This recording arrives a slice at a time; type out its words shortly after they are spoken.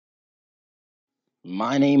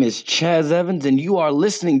My name is Chaz Evans, and you are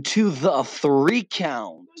listening to The Three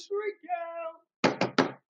Count.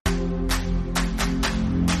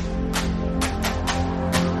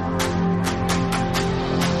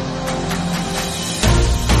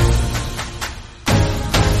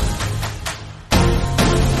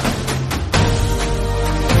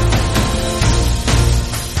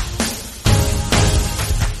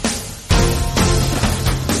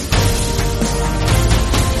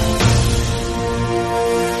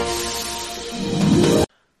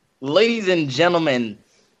 Ladies and gentlemen,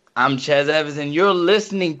 I'm Chaz Evans, and you're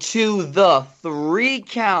listening to The Three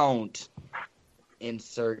Count.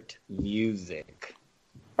 Insert music.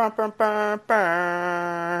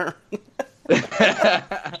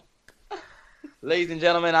 Ladies and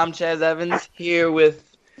gentlemen, I'm Chaz Evans, here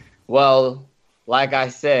with, well, like I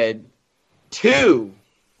said, two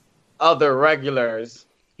other regulars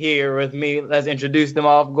here with me. Let's introduce them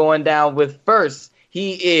off. Going down with first,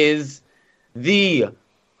 he is the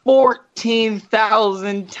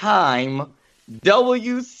 14,000-time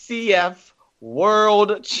WCF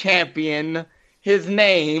World Champion. His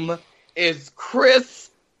name is Chris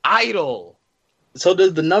Idol. So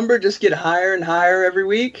does the number just get higher and higher every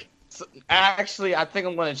week? So, actually, I think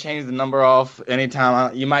I'm going to change the number off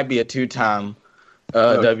anytime. You might be a two-time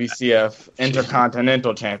WCF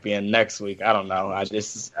Intercontinental Champion next week. I don't know.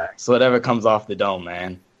 It's whatever comes off the dome,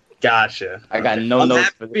 man. Gotcha. I got no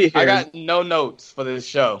notes for this. I got no notes for this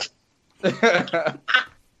show.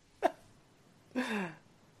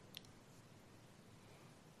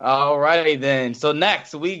 Alrighty then. So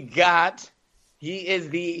next he is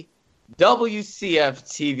the WCF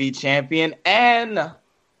TV champion and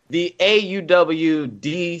the AUW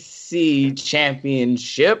DC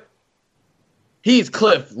championship. He's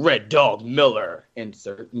Cliff Red Dog Miller.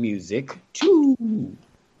 Insert music. Choo.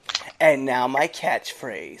 And now my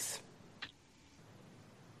catchphrase.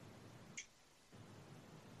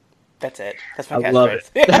 That's it. That's my catchphrase. Love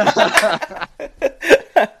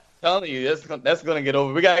it. Telling you, that's gonna get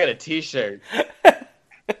over. We gotta get a T-shirt.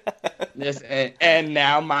 and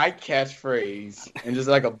now my catchphrase, and just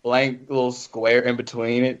like a blank little square in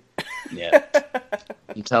between it. Yeah,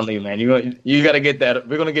 I'm telling you, man, you gotta get that.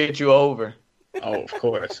 We're gonna get you over. Oh, of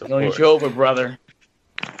course. We're gonna get you over, brother.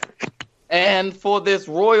 And for this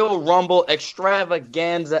Royal Rumble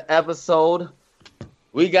Extravaganza episode,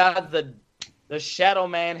 we got the Shadow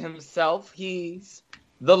Man himself. He's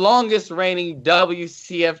the longest reigning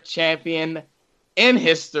WCF champion in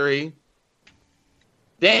history.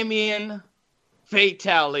 Damien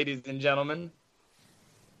Fatale, ladies and gentlemen.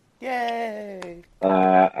 Yay!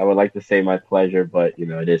 I would like to say my pleasure, but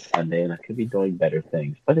it is Sunday and I could be doing better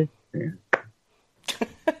things. But it's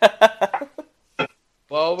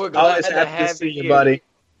Well, we're glad to have see you, buddy.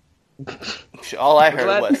 All I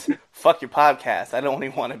heard was, fuck your podcast. I don't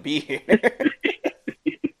even want to be here.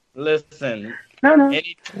 Listen, no.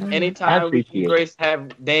 anytime we can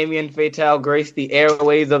have Damien Fatale grace the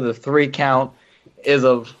airways of the Three Count is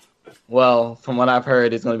from what I've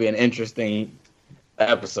heard, it's going to be an interesting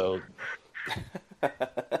episode.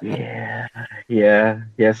 Yeah.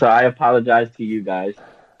 So I apologize to you guys.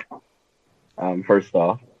 First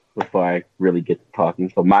off, before I really get to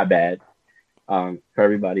talking, so my bad. For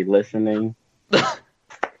everybody listening, you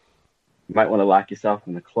might want to lock yourself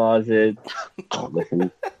in the closet. Don't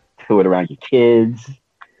listen to it around your kids.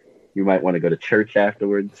 You might want to go to church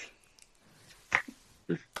afterwards.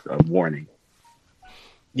 Just a warning.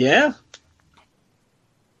 Yeah.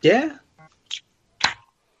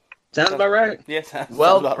 Sounds about right. Yeah, sounds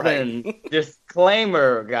Well, about then, right.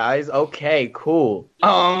 disclaimer, guys. Okay, cool.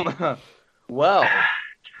 Well,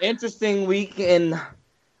 interesting week in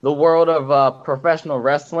the world of professional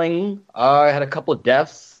wrestling. I had a couple of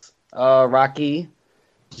deaths. Rocky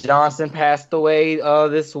Johnson passed away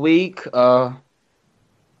this week. That's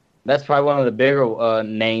probably one of the bigger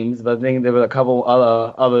names, but I think there were a couple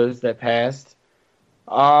others that passed.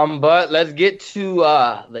 But let's get to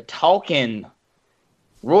the talking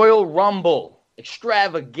Royal Rumble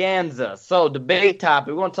Extravaganza. So, debate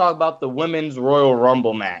topic. We're going to talk about the Women's Royal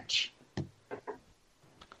Rumble match.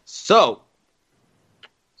 So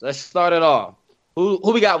let's start it off. Who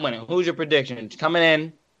we got winning? Who's your prediction? Coming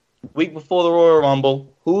in week before the Royal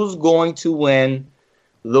Rumble, who's going to win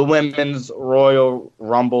the Women's Royal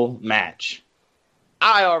Rumble match?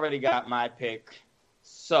 I already got my pick,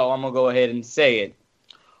 so I'm going to go ahead and say it.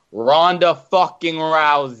 Ronda fucking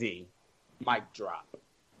Rousey. Mic drop.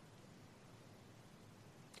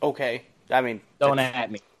 Okay. I mean, Don't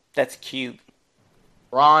at me. That's cute.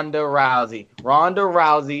 Ronda Rousey. Ronda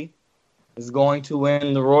Rousey is going to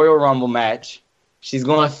win the Royal Rumble match. She's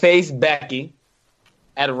going to face Becky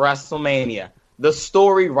at WrestleMania. the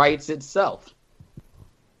story writes itself.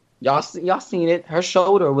 Y'all seen it. Her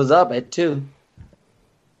shoulder was up at 2.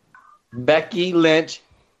 Becky Lynch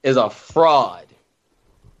is a fraud.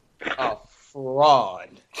 A fraud.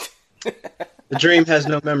 The Dream has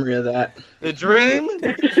no memory of that. The Dream?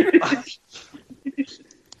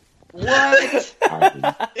 What?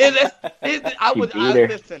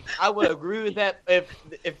 Listen. I would agree with that if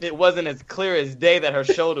it wasn't as clear as day that her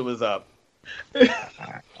shoulder was up.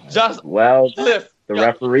 The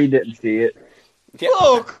referee didn't see it.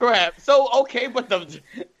 Oh crap! So okay, but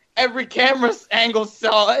every camera angle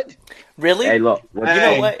saw it. Really? Hey, look. You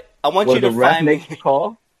know what? I want you to the ref find makes me. the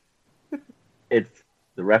call. The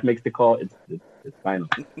ref makes the call. It's final.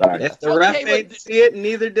 Sorry. If the ref didn't see it,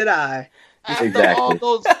 neither did I. After all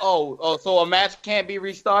those, so a match can't be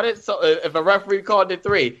restarted. So if a referee called it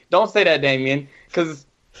 3, don't say that, Damien, because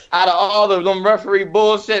out of all of them referee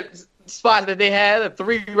bullshit spots that they had, the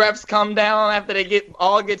 3 refs come down after they get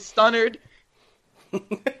stunnered.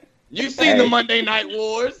 You seen the Monday Night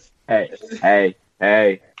Wars? Hey!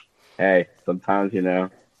 Sometimes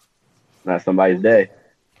not somebody's day.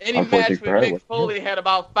 Any match with Mick Foley had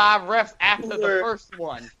about 5 refs after the first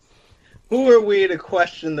one. Who are we to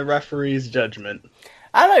question the referee's judgment?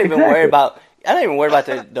 I don't even worry about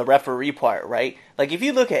the referee part, right? Like if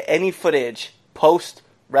you look at any footage post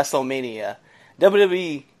WrestleMania,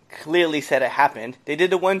 WWE clearly said it happened. They did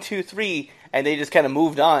the 1, 2, 3, and they just kind of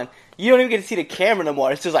moved on. You don't even get to see the camera no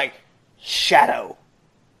more. It's just like shadow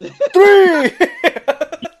 3.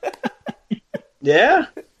 Yeah.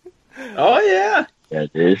 Oh yeah.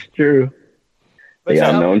 That is true. But they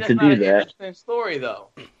are known to do that. Interesting story though.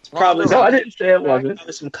 It's probably no, I didn't say it wasn't.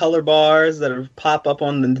 Some color bars that would pop up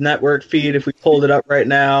on the network feed if we pulled it up right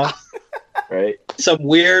now. Right. Some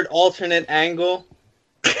weird alternate angle.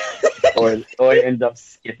 or it ends up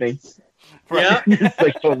skipping. Yeah. It's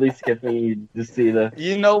like totally skipping. You just see the.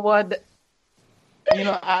 You know what?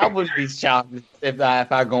 I would be shocked if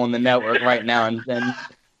I go on the network right now and then,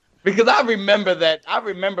 because I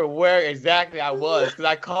remember where exactly I was, because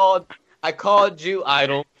I called you,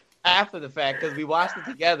 Idol, after the fact, because we watched it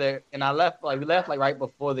together, and we left right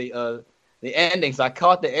before the ending. So I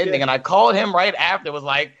caught the ending, and I called him right after. Was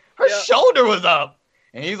like, her shoulder was up,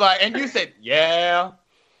 and he's like, and you said, yeah.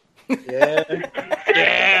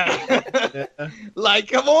 Like,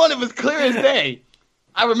 come on, it was clear as day.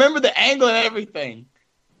 I remember the angle and everything.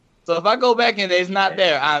 So if I go back and it's not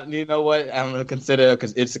there, you know what? I'm gonna consider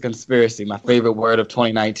because it's a conspiracy. My favorite word of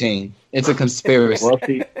 2019. It's a conspiracy. Well,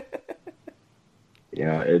 see,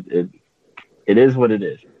 it is what it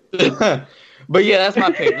is. But yeah, that's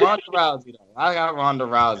my pick. Ronda Rousey, though. I got Ronda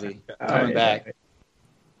Rousey coming back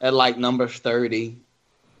at like number 30,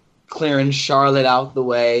 clearing Charlotte out the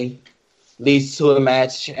way. Leads to a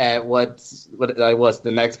match at what's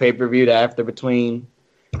the next pay-per-view after between.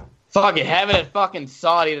 Fuck it, having it fucking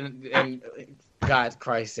Saudi and God's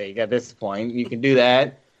Christ's sake, at this point, you can do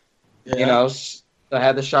that. Yeah. I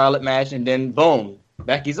had the Charlotte match, and then boom,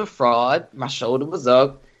 Becky's a fraud. My shoulder was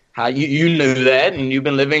up. How you knew that, and you've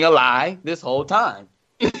been living a lie this whole time.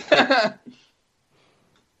 And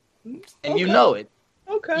you know it.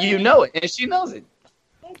 Okay. You know it, and she knows it.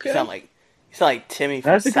 Okay. You sound like Timmy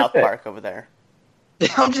from South Park over there.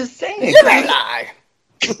 I'm just saying. Living a lie.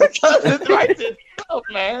 Because it writes itself,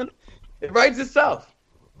 man. It writes itself.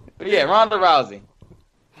 But yeah, Ronda Rousey.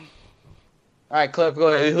 All right, Cliff, go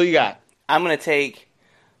ahead. Who you got? I'm going to take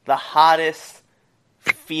the hottest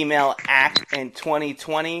female act in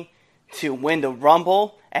 2020 to win the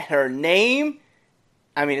Rumble. And her name,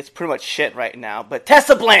 I mean, it's pretty much shit right now. But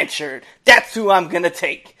Tessa Blanchard, that's who I'm going to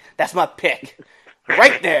take. That's my pick.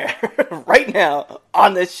 Right there. Right now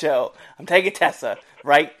on this show. I'm taking Tessa,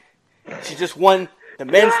 right? She just won the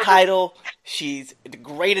men's title. She's the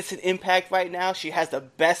greatest in Impact right now. She has the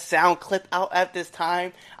best sound clip out at this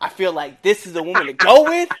time. I feel like this is the woman to go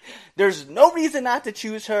with. There's no reason not to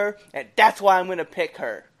choose her, and that's why I'm going to pick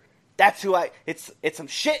her. That's who it's some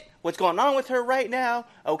shit what's going on with her right now,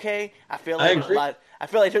 okay? I feel like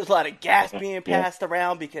there's a lot of gas being passed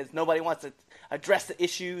around because nobody wants to address the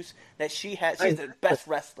issues that she has. She's the best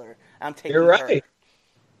wrestler. I'm taking her. You're right.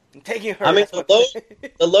 I'm taking her. I mean,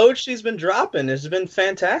 the load she's been dropping has been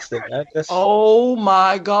fantastic. Oh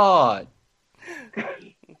my god,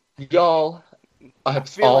 y'all! I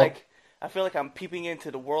feel like I'm peeping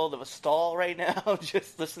into the world of a stall right now,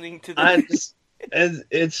 just listening to this.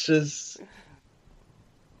 It's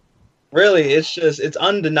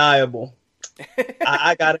undeniable.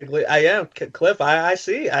 I am Cliff. I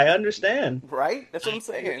see. I understand. Right? That's what I'm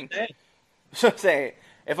saying. That's what I'm saying.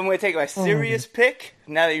 If I'm going to take my serious pick,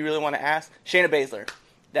 now that you really want to ask, Shayna Baszler.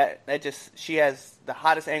 she has the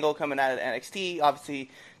hottest angle coming out of NXT. Obviously,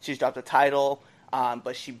 she's dropped a title,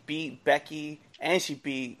 but she beat Becky and she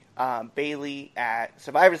beat Bayley at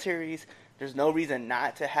Survivor Series. There's no reason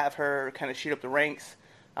not to have her kind of shoot up the ranks.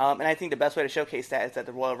 And I think the best way to showcase that is at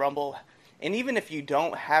the Royal Rumble. And even if you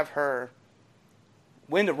don't have her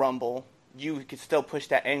win the Rumble, you could still push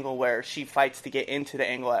that angle where she fights to get into the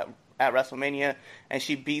angle at WrestleMania, and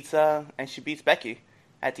she beats Becky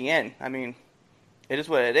at the end. I mean, it is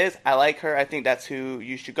what it is. I like her. I think that's who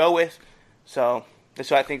you should go with. So that's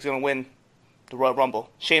who I think is going to win the Royal Rumble.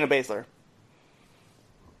 Shayna Baszler.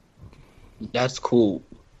 That's cool.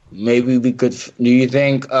 Maybe we could. Do you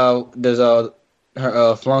think there's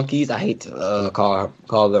her flunkies? I hate to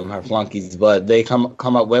call them her flunkies, but they come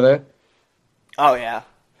up with her. Oh yeah,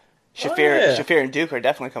 Shafir and Duke are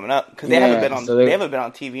definitely coming up because they haven't been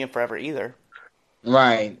on TV in forever either.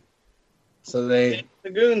 Right. So the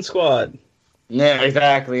Goon Squad. Yeah,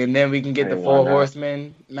 exactly, and then we can get the 4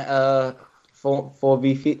 horsemen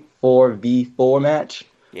 4v4 match.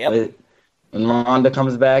 Yep. When Ronda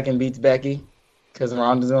comes back and beats Becky, because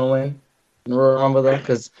Ronda's gonna win. Remember though,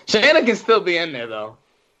 because Shayna can still be in there though.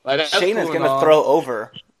 Like, Shayna's gonna throw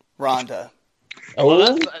over Ronda.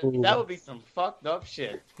 Well, that would be some fucked up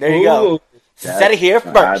shit. There you go. Set it here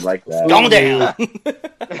first. I'd like that. Going down.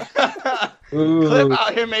 Cliff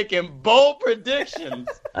out here making bold predictions.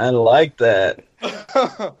 I like that.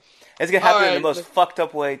 It's gonna happen in the most fucked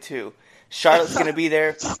up way too. Charlotte's gonna be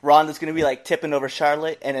there. Ronda's gonna be like tipping over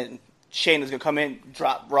Charlotte, and then Shayna's gonna come in,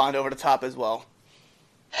 drop Ronda over the top as well.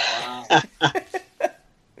 Wow. Damn.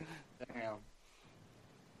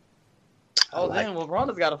 Oh, damn. Well,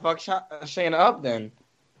 Ronda's got to fuck Shayna up then.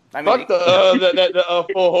 I mean, fuck the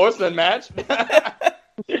 4 horsemen match.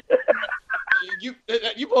 you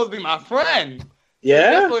supposed to be my friend. Yeah. You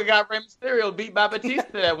definitely got Rey Mysterio beat by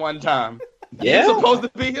Batista at one time. Yeah. You're supposed to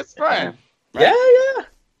be his friend. Right? Yeah.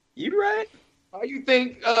 You right. How you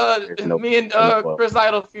think me and Chris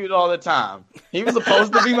Idol feud all the time? He was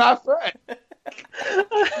supposed to be my friend.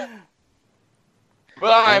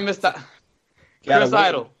 Well, all right, Mr. Chris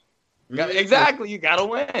Idol. Exactly, you gotta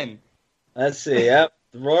win. Let's see. Yep,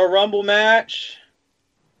 the Royal Rumble match.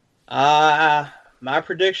 My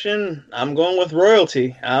prediction. I'm going with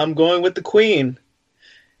royalty. I'm going with the Queen.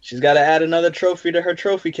 She's got to add another trophy to her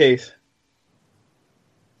trophy case.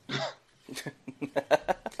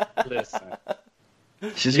 Listen,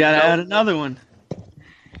 she's got to add another one.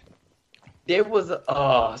 There was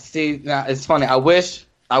see, now it's funny. I wish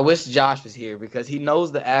Josh was here because he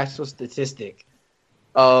knows the actual statistic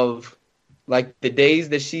of like the days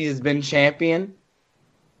that she has been champion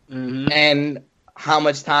and how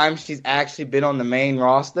much time she's actually been on the main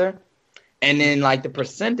roster, and then like the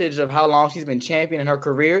percentage of how long she's been champion in her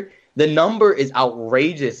career. The number is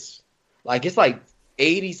outrageous. Like it's like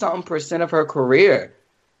 80-something% of her career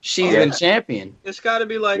she's been champion. It's got to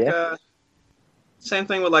be like same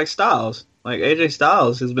thing with like Styles. Like AJ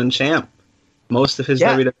Styles has been champ most of his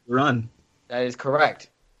WWE run. That is correct.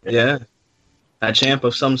 Yeah, a champ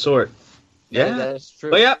of some sort. Yeah, that is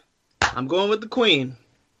true. But I'm going with the Queen.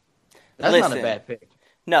 That's not a bad pick.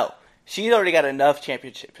 No, she's already got enough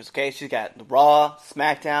championships, okay? She's got the Raw,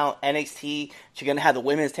 SmackDown, NXT. She's going to have the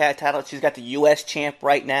women's tag title. She's got the U.S. champ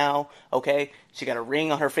right now, okay? She got a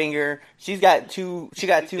ring on her finger. She got too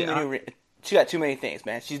many things,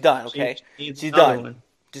 man. She's done, okay? She's done. One.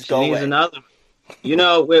 Just she go needs away. Another one. You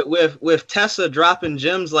know, with Tessa dropping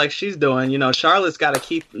gems like she's doing, you know, Charlotte's got to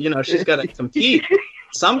keep, you know, she's got to compete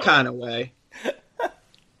some kind of way.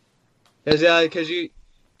 Because you...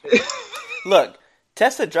 Look,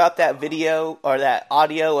 Tessa dropped that video or that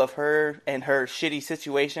audio of her and her shitty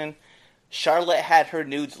situation. Charlotte had her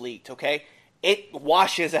nudes leaked, okay? It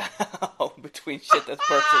washes out between shit that's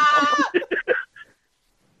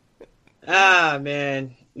personal.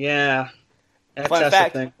 Man. Yeah. That Fun Tessa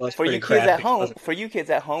fact, thing was for you pretty kids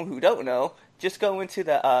at home who don't know, just go into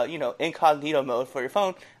the incognito mode for your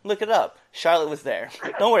phone, look it up. Charlotte was there.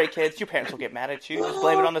 Don't worry, kids, your parents will get mad at you. Just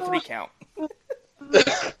blame it on the 3 count.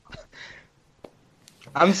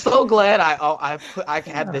 I'm so glad I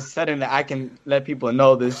had this setting that I can let people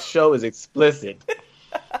know this show is explicit.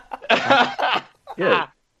 Good.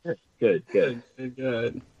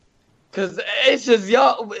 Because it's just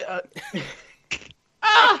y'all.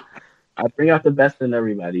 I bring out the best in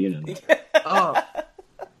everybody, you know.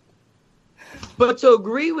 But to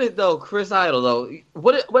agree with though Chris Idol though,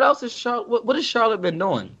 what else is Charlotte? What has Charlotte been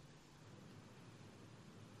doing?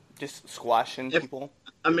 Just squashing people.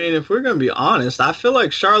 I mean, if we're going to be honest, I feel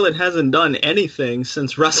like Charlotte hasn't done anything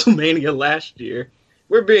since WrestleMania last year.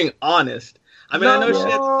 We're being honest. I mean, I know she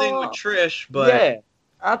had the thing with Trish, but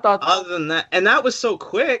I thought Other than that, and that was so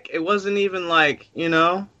quick. It wasn't even like,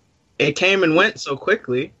 it came and went so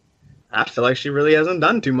quickly. I feel like she really hasn't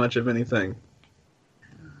done too much of anything.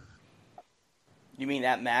 You mean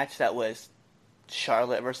that match that was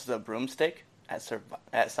Charlotte versus a broomstick at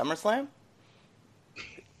SummerSlam?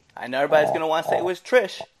 I know everybody's going to want to say it was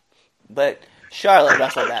Trish, but Charlotte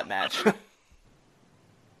wrestled that match.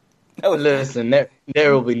 Listen,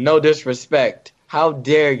 there will be no disrespect. How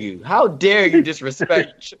dare you? How dare you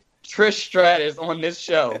disrespect Trish Stratus on this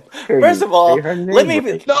show? First of all, let me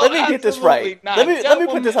get this right. Not. Let me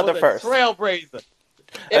put this out there first. Trailblazer.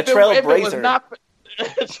 A trailblazer.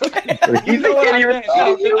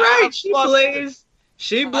 You're right.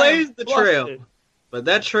 She blazed the trail, but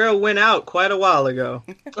that trail went out quite a while ago.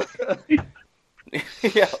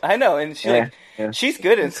 Yeah, I know, and she's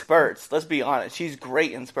good in spurts. Let's be honest, she's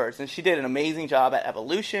great in spurts, and she did an amazing job at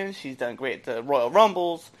Evolution. She's done great at the Royal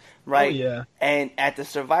Rumbles, right? Oh, yeah. And at the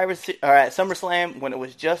at SummerSlam, when it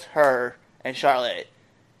was just her and Charlotte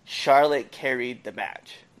carried the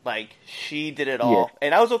match. Like, she did it all,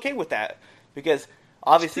 and I was okay with that because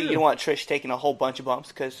obviously you don't want Trish taking a whole bunch of bumps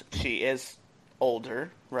because she is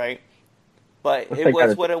older, right? But it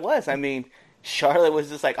was what it was. I mean, Charlotte was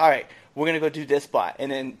just like, all right, we're going to go do this spot.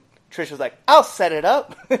 And then Trish was like, I'll set it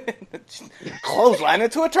up. Clothesline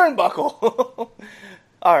into a turnbuckle.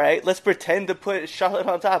 All right, let's pretend to put Charlotte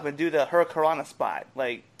on top and do the Hurricanrana spot.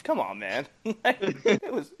 Like, come on, man.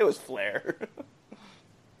 It was Flair.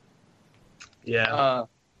 Yeah.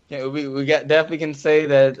 We definitely can say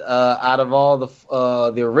that out of all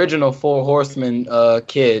the original Four Horsemen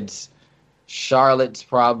kids, Charlotte's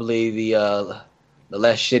probably the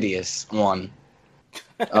less shittiest one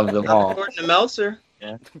of them all. According to Meltzer.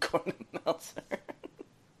 Yeah. According to Meltzer.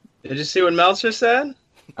 Did you see what Meltzer said?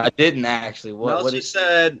 I didn't actually. Meltzer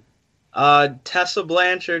said Tessa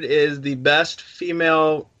Blanchard is the best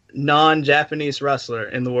female non-Japanese wrestler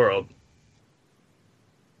in the world.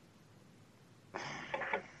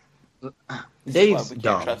 Dave's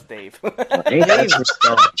dumb. Trust Dave. Dave is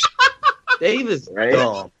dumb. Dave is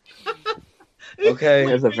dumb. Okay.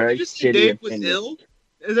 There's a very shitty Dave opinion. was ill?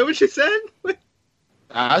 Is that what you said?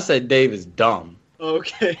 I said Dave is dumb.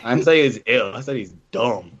 Okay. I didn't say he's ill. I said he's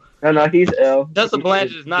dumb. No, he's ill. Tessa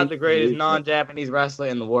Blanchard is not the greatest non-Japanese wrestler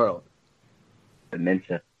in the world.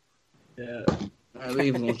 Dementia. Yeah.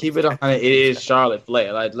 Keep it on. It is Charlotte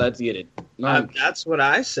Flair. Like, let's get it. That's what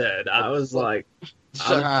I said. I was like,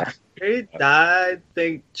 I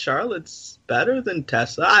think Charlotte's better than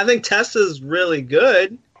Tessa. I think Tessa's really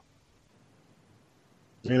good.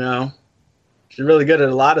 She's really good at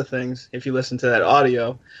a lot of things if you listen to that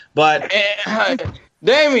audio. But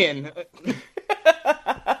Damien,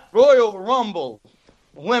 Royal Rumble,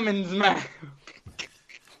 women's match.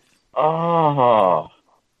 Oh,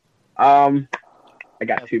 I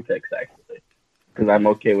got 2 picks actually, because I'm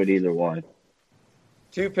okay with either one.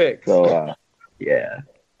 2 picks. So yeah,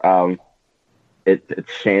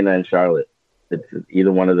 it's Shayna and Charlotte. It's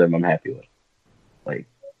either one of them I'm happy with, like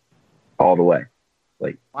all the way.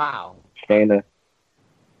 Like, wow. Shayna,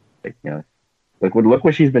 look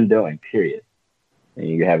what she's been doing. Period. And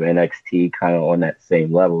you have NXT kind of on that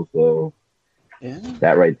same level, so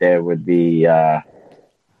that right there would be her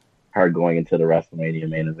going into the WrestleMania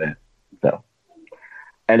main event. So,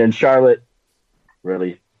 and then Charlotte,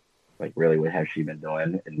 really, what has she been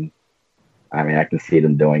doing? And I mean, I can see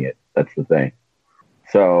them doing it. That's the thing.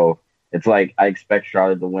 So it's like I expect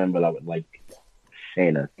Charlotte to win, but I would like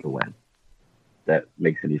Shayna to win. That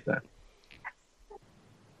makes any sense.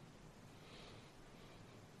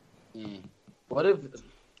 What if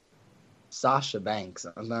Sasha Banks?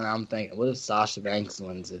 I'm thinking, what if Sasha Banks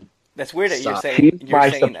wins it? That's weird that you're saying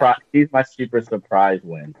that. She's my super surprise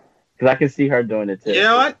win. Because I can see her doing it too. You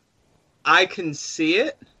know what? I can see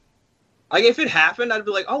it. Like, if it happened, I'd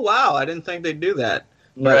be like, oh, wow, I didn't think they'd do that.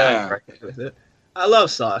 But I'm okay with it. I love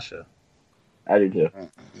Sasha. I do too. I'm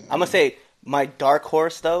going to say my dark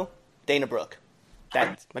horse, though, Dana Brooke.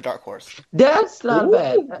 That's my dark horse. That's not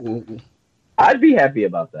bad. I'd be happy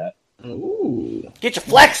about that. Ooh. Get your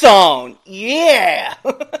flex on! Yeah!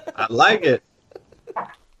 I like it.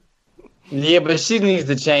 Yeah, but she needs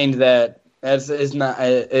to change that.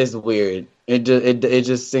 It's weird. It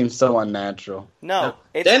just seems so unnatural. No,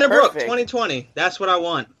 it's Dana Brooke perfect. 2020. That's what I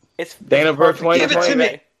want. It's Dana Brooke 2020. Give it to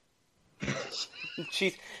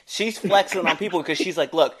me. She's flexing on people because she's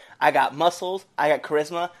like, look, I got muscles, I got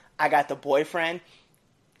charisma, I got the boyfriend,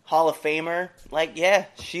 Hall of Famer. Like, yeah,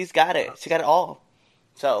 she's got it. She got it all.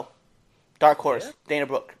 So, dark horse, Dana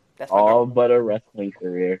Brooke. That's my all but a wrestling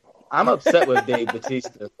career. I'm upset with Dave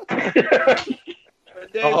Bautista.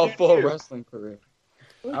 All full wrestling career.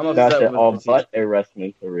 I'm I upset said with all Batista. but a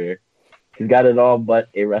wrestling career. She's got it all but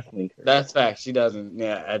a wrestling career. That's fact. She doesn't.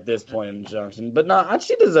 Yeah, at this point in the junction, but no,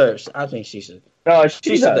 she deserves. I think she should. No, She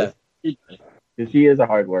she should. does. She does. 'Cause she is a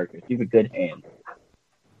hard worker. She's a good hand.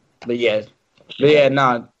 But yeah,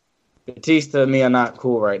 nah. Batista and me are not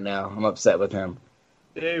cool right now. I'm upset with him.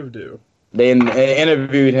 Dave do. They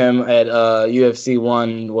interviewed him at UFC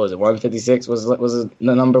one. What was it 156? Was it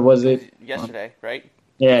the number? Was it Yesterday, right?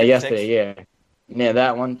 Yeah, 56? yesterday. Yeah,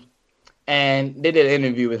 that one. And they did an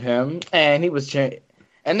interview with him, and he was. And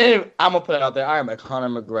then I'm gonna put it out there. I am a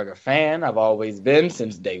Conor McGregor fan. I've always been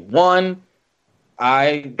since day one.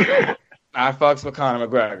 I fucks with Conor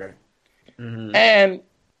McGregor, and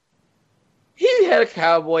he had a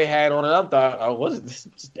cowboy hat on, and I thought, oh, what is this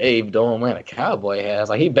Dave doing wearing a cowboy hat? I was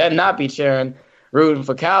like, he better not be rooting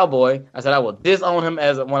for Cowboy. I said, I will disown him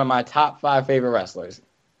as one of my top 5 favorite wrestlers.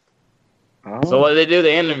 Oh. So what did they do?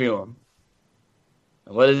 They interview him.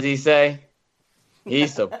 And what does he say?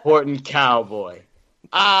 He's supporting Cowboy.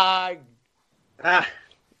 Oh,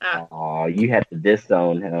 you had to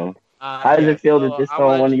disown him. How does Yeah, it feel so to I'm disown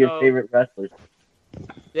gonna one of your show favorite wrestlers?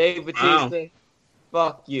 Dave Batista,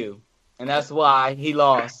 fuck you. And that's why he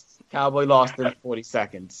lost. Cowboy lost in 40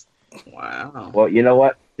 seconds. Wow. Well, you know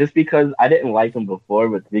what? Just because I didn't like him before,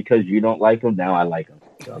 but because you don't like him, now I like him.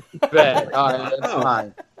 So. Bet. All right, that's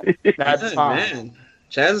fine. That's fine. Man.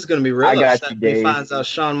 Chaz is going to be real I got upset you, when he Dave. finds out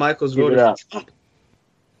Shawn Michaels Give it voted for up.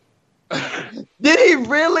 Trump. Did he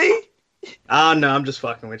really? Oh, no, I'm just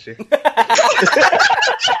fucking with you.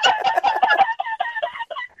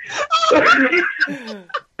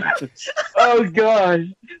 Oh, gosh.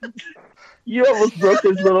 You almost broke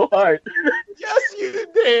his little heart. Yes, you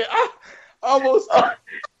did. I almost.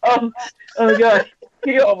 Oh, gosh.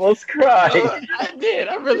 He almost cried. I did.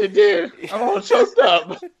 I really did. I'm all choked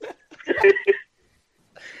up.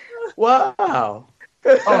 Wow. Oh,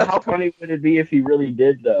 how funny would it be if he really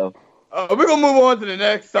did, though? We're going to move on to the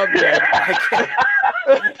next subject.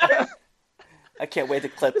 I can't wait to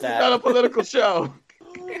clip This is not a that. political show.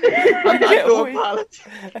 I'm not doing politics.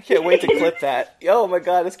 I can't wait to clip that. Oh my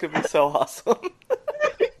god, this could be so awesome.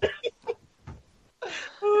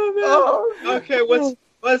 Oh, man. Okay,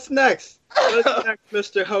 what's next? What's next,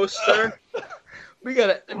 Mr. Host, sir? We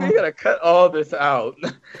gotta cut all this out.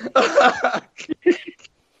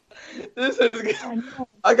 This is.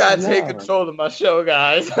 I gotta take control of my show,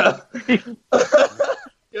 guys. Go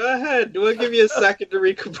ahead. Do I give you a second to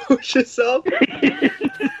recompose yourself?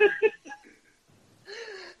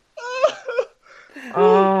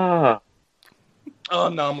 Ah. Oh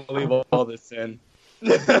no, I'm gonna leave all this in.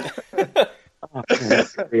 Oh,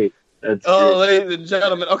 that's great. That's Oh, great. ladies and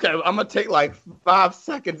gentlemen. Okay, I'm gonna take like 5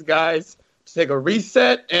 seconds, guys, to take a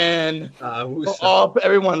reset, and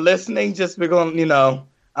everyone listening, just we're gonna,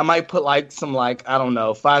 I might put like some I don't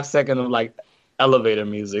know, 5 seconds of like elevator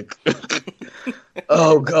music.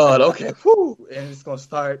 Oh God. Okay. Whoo. And it's gonna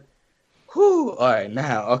start. Whoo. All right.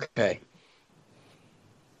 Now. Okay.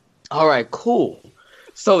 All right. Cool.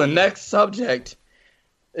 So the next subject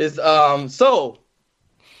is So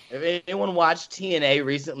if anyone watched TNA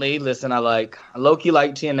recently, listen. I low-key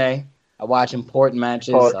like TNA. I watch important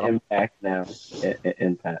matches. Called Impact now.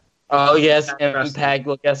 Impact. Oh yes, Impact.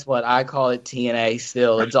 Well, guess what? I call it TNA.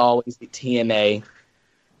 Still, it's always the TNA.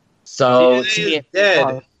 So TNA is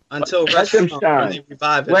dead until Let them shine. they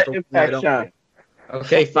revive it. Let so Impact don't- shine.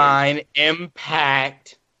 Okay, fine.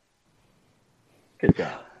 Impact. Good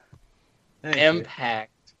job. Thank you.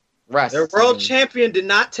 Impact. Wrestling. Their world champion did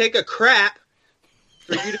not take a crap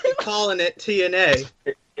for you to be calling it TNA.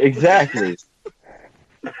 Exactly.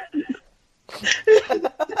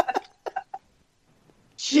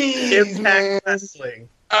 Jeez, man. Impact Wrestling.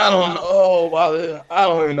 I don't know. Oh, wow. I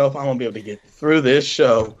don't even know if I'm gonna be able to get through this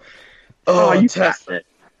show. Oh, you Tessa. got it.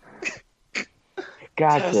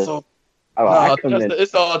 Got it. Tessa. Oh, No, I come in. Tessa,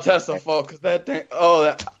 it's all Tessa's fault because that thing.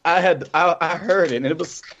 Oh, I heard it and it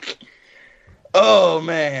was. Oh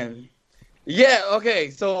man, yeah. Okay,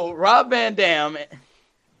 so Rob Van Dam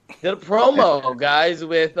did a promo, guys,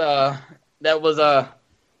 with that was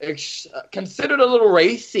considered a little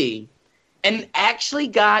racy, and actually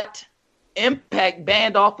got Impact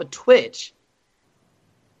banned off of Twitch.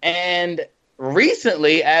 And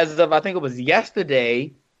recently, as of I think it was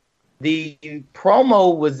yesterday, the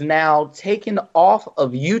promo was now taken off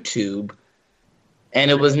of YouTube, and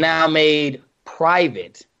it was now made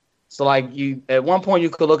private. So, at one point you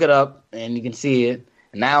could look it up and you can see it,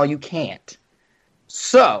 and now you can't.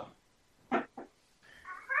 So,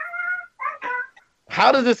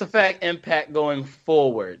 how does this affect Impact going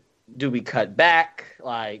forward? Do we cut back,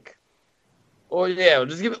 just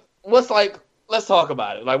give it? Let's talk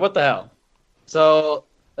about it. What the hell? So,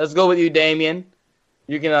 let's go with you, Damien.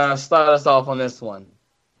 You can start us off on this one.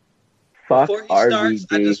 Fuck Before he starts,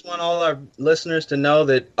 I RVD. just want all our listeners to know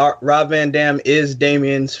that Rob Van Dam is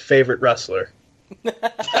Damien's favorite wrestler. And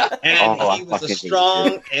Oh, he was I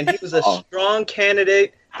fucking hate a Oh. strong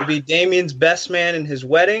candidate to be Damien's best man in his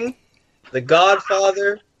wedding, the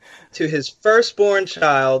godfather to his firstborn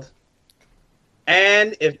child,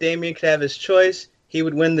 and if Damien could have his choice, he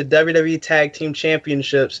would win the WWE Tag Team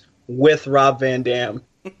Championships with Rob Van Dam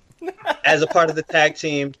as a part of the tag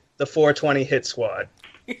team, the 420 Hit Squad.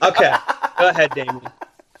 Okay, go ahead, Damien.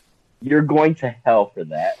 You're going to hell for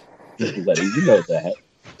that. Just letting you know that.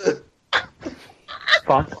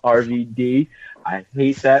 Fuck RVD. I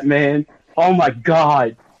hate that man. Oh my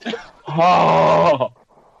god. Oh.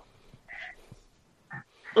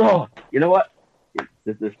 Oh. You know what?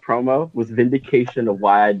 This promo was vindication of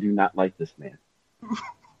why I do not like this man.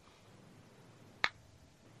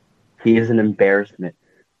 He is an embarrassment.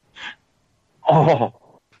 Oh.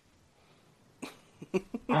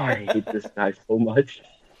 I hate this guy so much.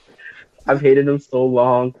 I've hated him so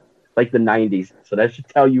long, like the 90s. So that should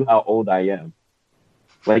tell you how old I am.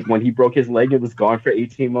 Like when he broke his leg, it was gone for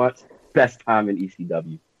 18 months. Best time in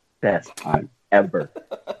ECW. Best time ever.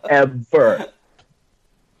 Ever.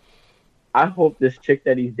 I hope this chick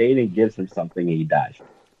that he's dating gives him something and he dies.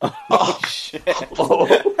 Oh, shit.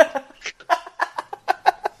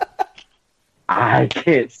 I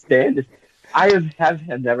can't stand it. I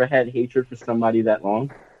have never had hatred for somebody that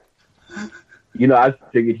long. You know, I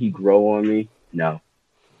figured he'd grow on me. No.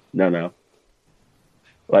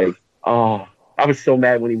 Like, oh, I was so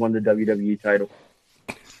mad when he won the WWE title.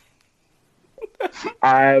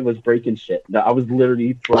 I was breaking shit. No, I was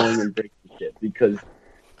literally throwing and breaking shit because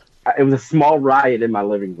it was a small riot in my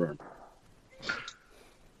living room.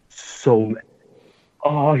 So,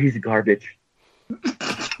 oh, he's garbage.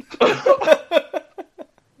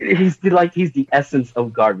 He's the essence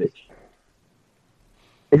of garbage.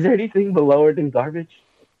 Is there anything below than garbage?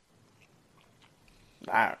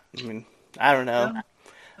 I don't know.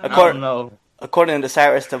 I don't know. According to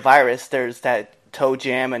Cyrus the Virus, there's that toe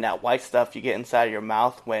jam and that white stuff you get inside of your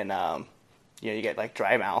mouth when you get like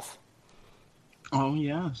dry mouth. Oh,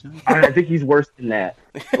 yeah. I think he's worse than that.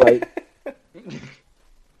 Like,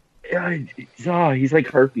 he's like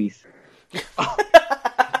herpes.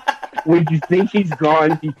 When you think he's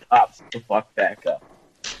gone, he pops the fuck back up.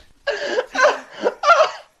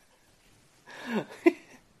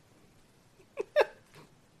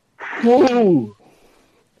 Whoa.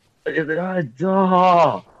 I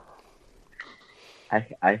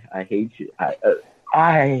hate you.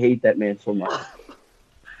 I hate that man so much.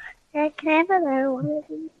 Can I have another one of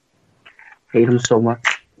these? Hate him so much.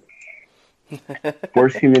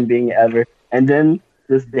 Worst human being ever. And then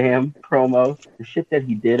this damn promo, the shit that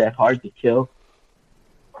he did at Hard to Kill.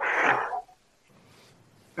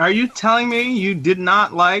 Are you telling me you did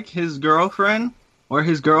not like his girlfriend or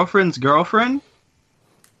his girlfriend's girlfriend?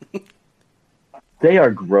 They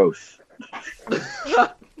are gross.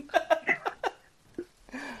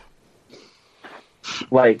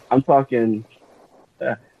 Like, I'm talking,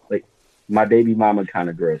 like, my baby mama kind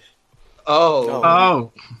of gross.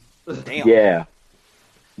 Oh. Damn.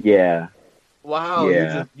 Yeah. Wow.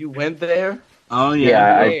 Yeah. You went there? Oh,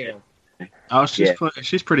 yeah. Yeah, Oh,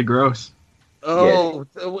 she's pretty gross. Oh,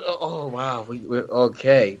 wow. We're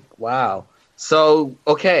okay. Wow. So,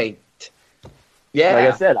 okay. Yeah.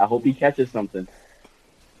 Like I said, I hope he catches something.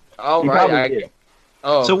 All He right. probably did.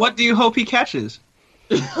 Oh. So what do you hope he catches?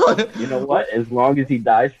 You know what? As long as he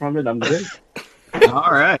dies from it, I'm good.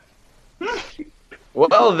 All right.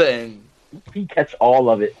 Well, then. He catch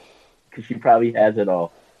all of it, because she probably has it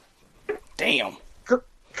all. Damn.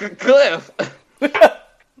 Cliff.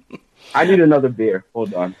 I need another beer.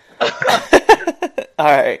 Hold on. All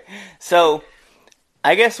right. So,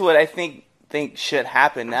 I guess what I think should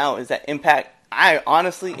happen now is that Impact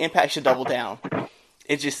should double down.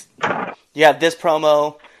 It's just, you have this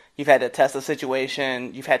promo, you've had the Tesla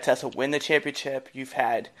situation, you've had Tesla win the championship, you've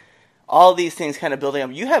had all these things kind of building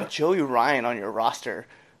up. You have Joey Ryan on your roster.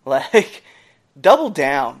 Like, double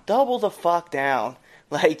down. Double the fuck down.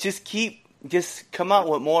 Like, just come out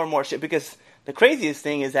with more and more shit. Because the craziest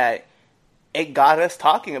thing is that it got us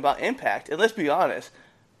talking about Impact. And let's be honest,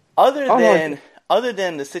 other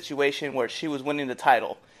than the situation where she was winning the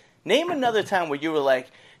title, name another time where you were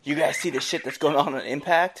like, you guys see the shit that's going on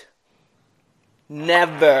Impact?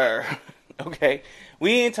 Never. Okay?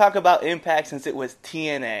 We didn't talk about Impact since it was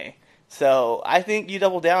TNA. So I think you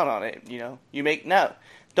double down on it.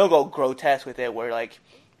 Don't go grotesque with it where, like,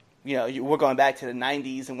 we're going back to the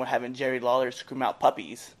 90s and we're having Jerry Lawler scream out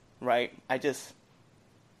puppies, right? I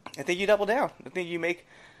think you double down. I think you make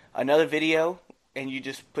another video and you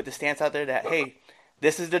just put the stance out there that, hey,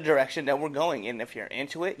 this is the direction that we're going, and if you're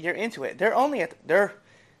into it, you're into it.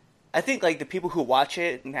 I think like the people who watch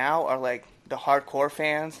it now are like the hardcore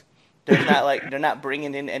fans. They're not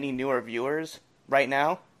bringing in any newer viewers right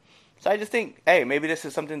now. So I just think, hey, maybe this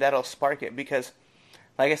is something that'll spark it, because,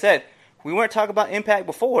 like I said, we weren't talking about Impact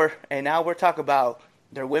before, and now we're talking about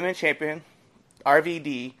their women's champion,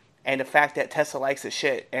 RVD, and the fact that Tessa likes his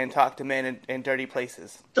shit and talk to men in dirty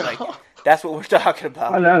places. Like, that's what we're talking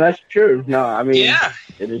about. Oh, no, that's true. No, I mean, Yeah.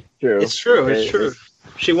 it is true. It's true. It's true.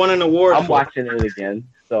 She won an award. I'm watching it again.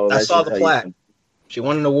 So I saw the plaque. She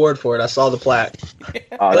won an award for it. I saw the plaque.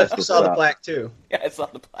 Oh, Cliff, you saw the plaque too. Yeah, I saw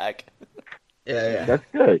the plaque. Yeah. That's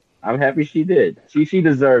good. I'm happy she did. She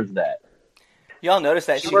deserves that. Y'all noticed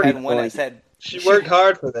that she had one that said... She worked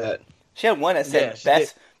hard for that. She had one that said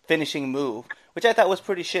best finishing move, which I thought was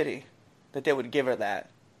pretty shitty that they would give her that.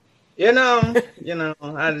 Drop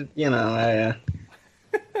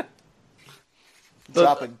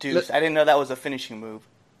a deuce. I didn't know that was a finishing move.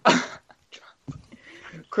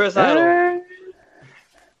 Chris Idol,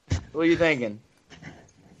 what are you thinking?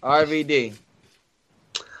 RVD.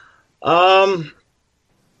 I'm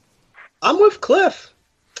with Cliff.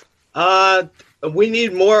 We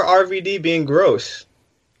need more RVD being gross.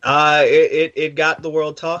 It got the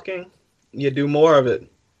world talking. You do more of it.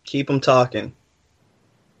 Keep them talking.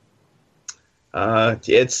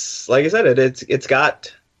 It's like I said, it's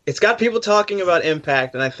got people talking about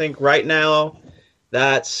Impact, and I think right now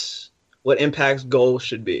that's what Impact's goal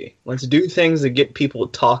should be. Let's do things that get people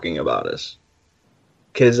talking about us.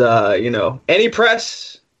 Because any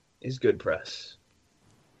press is good press.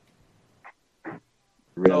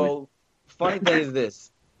 Really? So, funny thing is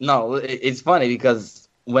this. No, it's funny because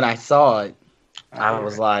when I saw it, I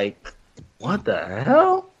was like, what the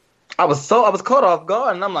hell? I was caught off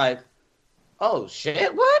guard, and I'm like, oh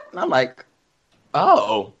shit, what? And I'm like,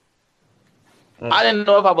 oh. I didn't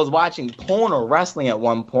know if I was watching porn or wrestling at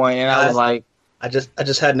one point, and I was like, I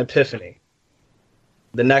just had an epiphany.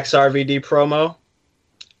 The next RVD promo,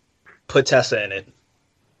 put Tessa in it.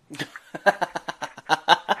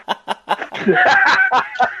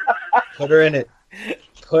 Put her in it.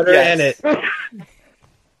 Put her in it.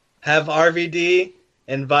 Have RVD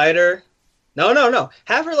invite her. No.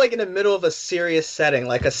 Have her like in the middle of a serious setting,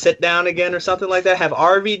 like a sit down again or something like that. Have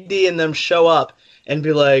RVD and them show up and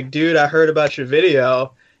be like, dude, I heard about your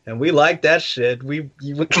video and we like that shit. You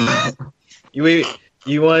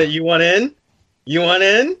want in? You want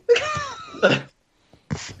in?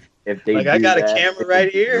 If they like, I got a camera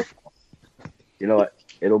right here. You know what?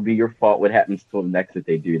 It'll be your fault what happens to them next if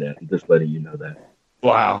they do that. I'm just letting you know that.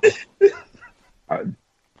 wow.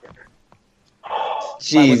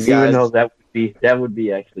 Jeez, guys. Know that would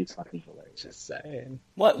be actually fucking hilarious. Just saying.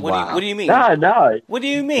 What do you mean? No. What do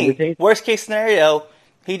you mean? Worst case scenario,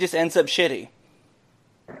 he just ends up shitty.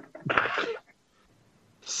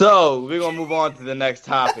 So, we're going to move on to the next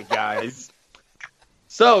topic, guys.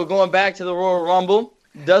 So, going back to the Royal Rumble,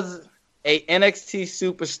 does a NXT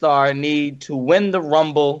superstar need to win the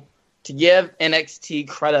Rumble to give NXT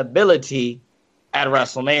credibility at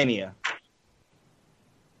WrestleMania?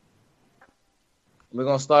 We're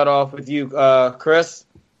going to start off with you, Chris.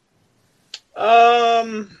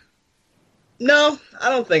 No, I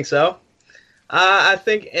don't think so. I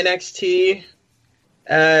think NXT,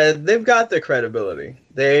 they've got the credibility.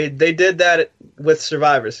 They did that with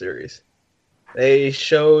Survivor Series. They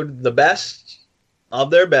showed the best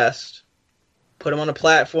of their best, put them on a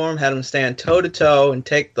platform, had them stand toe-to-toe, and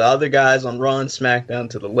take the other guys on Raw and SmackDown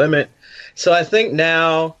to the limit. So I think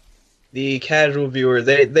now the casual viewer,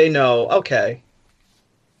 they know, okay,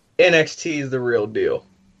 NXT is the real deal.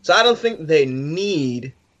 So I don't think they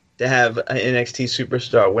need to have an NXT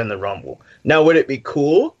superstar win the Rumble. Now, would it be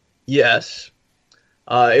cool? Yes.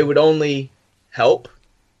 It would only help,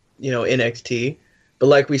 NXT. But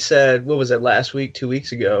like we said, what was it, last week, 2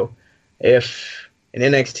 weeks ago? If an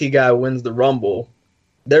NXT guy wins the Rumble,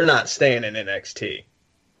 they're not staying in NXT.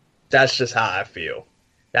 That's just how I feel.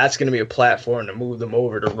 That's going to be a platform to move them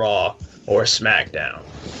over to Raw or SmackDown.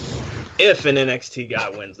 If an NXT guy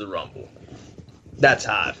wins the Rumble. That's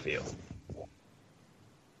how I feel.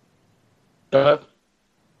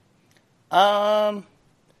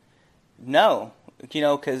 No.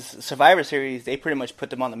 Because Survivor Series, they pretty much put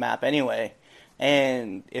them on the map anyway.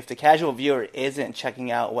 And if the casual viewer isn't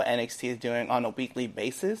checking out what NXT is doing on a weekly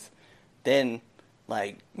basis, then,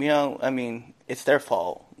 it's their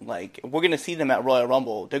fault. Like, we're going to see them at Royal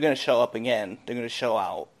Rumble. They're going to show up again. They're going to show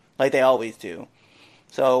out like they always do.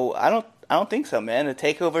 So I don't think so, man. The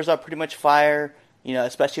takeovers are pretty much fire. You know,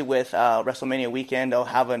 especially with WrestleMania weekend, they'll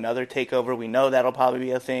have another takeover. We know that'll probably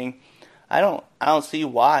be a thing. I don't see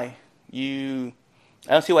why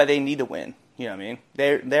they need to win. You know what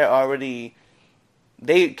I mean?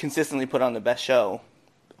 They consistently put on the best show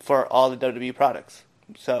for all the WWE products.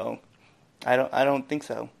 So I don't think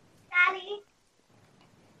so. Daddy.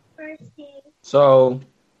 Thirsty. So,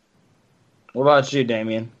 what about you,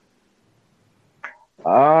 Damien?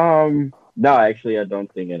 No, actually, I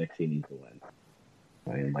don't think NXT needs to win.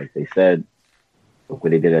 I mean, like they said, look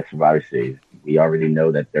what they did at Survivor Series. We already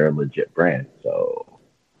know that they're a legit brand, so.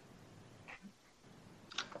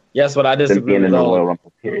 Yes, but I disagree Being with in the all Royal of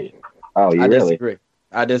Rumble period. Oh, you I really? disagree.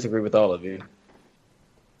 I disagree with all of you.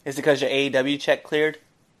 Is it because your AEW check cleared?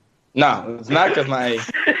 No, it's not because my.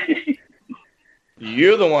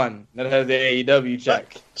 You're the one that has the AEW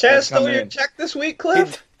check. Chad that's stole come your in. check this week,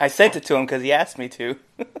 Cliff? I sent it to him because he asked me to.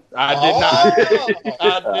 I did not. Oh.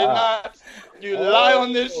 I did not. You lie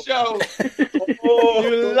on this show. Oh.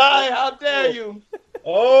 You lie. How dare you?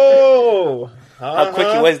 Oh. How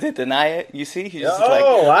quick he was to deny it. You see? He's just Oh, like,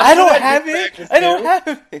 I I knew don't that have do-rag it. was I don't new.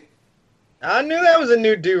 have it. I knew that was a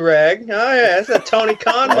new do-rag. Oh, yeah, that's a Tony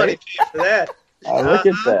Khan money paid for that. Oh, look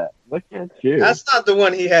at that. Look at you. That's not the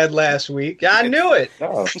one he had last week. I knew it.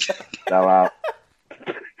 Oh, sell out.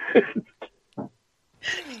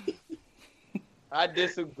 I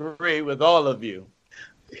disagree with all of you.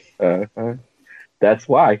 That's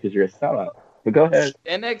why, because you're a sellout. But go ahead.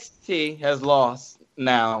 NXT has lost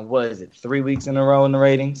now, what is it, 3 weeks in a row in the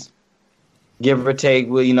ratings? Give or take,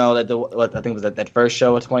 well, you know, I think it was that first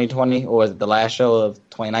show of 2020, or was it the last show of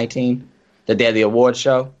 2019? That they had the award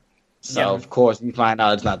show. So, Of course, you find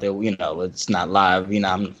out it's not there, you know, it's not live. You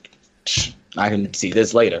know, I can see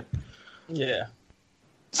this later. Yeah.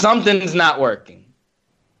 Something's not working.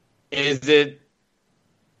 Is it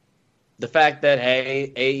the fact that,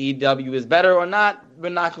 hey, AEW is better or not? We're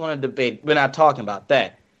not going to debate. We're not talking about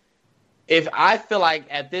that. If I feel like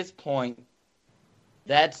at this point,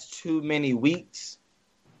 that's too many weeks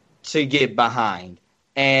to get behind.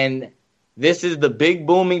 And this is the big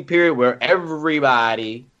booming period where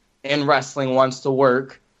everybody in wrestling wants to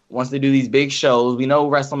work, wants to do these big shows. We know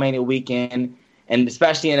WrestleMania weekend, and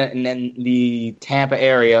especially in the Tampa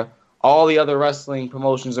area, all the other wrestling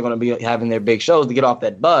promotions are going to be having their big shows to get off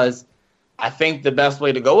that buzz. I think the best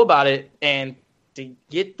way to go about it and to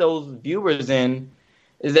get those viewers in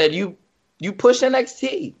is that you push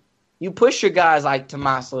NXT. You push your guys like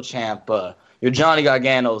Tommaso Ciampa, your Johnny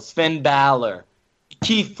Garganos, Finn Balor,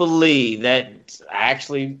 Keith Lee, that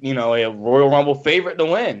actually, you know, a Royal Rumble favorite to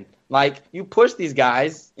win. Like, you push these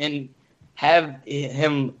guys and have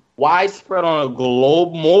him widespread on a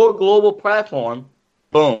more global platform.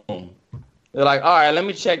 Boom. They're like, all right, let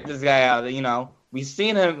me check this guy out. You know, we've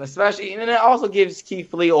seen him, especially, and it also gives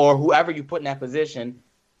Keith Lee or whoever you put in that position,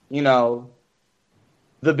 you know,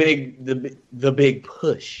 the big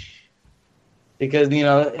push. Because, you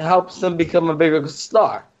know, it helps them become a bigger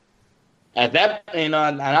star. At that, you know,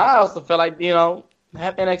 and I also feel like, you know,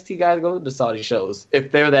 have NXT guys go to the Saudi shows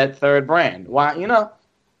if they're that third brand. Why, you know,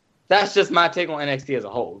 that's just my take on NXT as a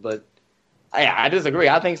whole. But I disagree.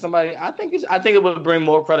 I think it would bring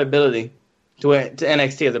more credibility to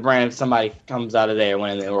NXT as a brand if somebody comes out of there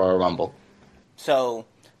winning the Royal Rumble. So,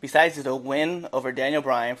 besides the win over Daniel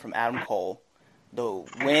Bryan from Adam Cole, the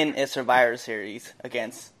win at Survivor Series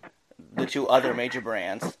against the two other major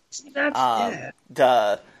brands,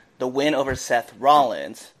 the win over Seth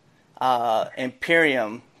Rollins,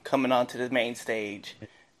 Imperium coming onto the main stage,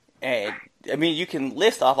 and I mean you can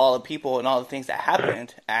list off all the people and all the things that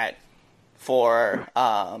happened for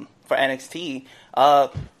NXT.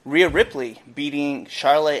 Rhea Ripley beating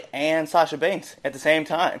Charlotte and Sasha Banks at the same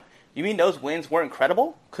time. You mean those wins weren't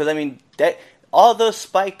incredible? Because I mean that all those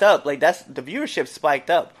spiked up. Like that's the viewership spiked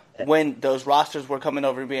up when those rosters were coming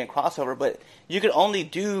over and being crossover. But you could only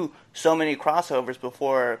do so many crossovers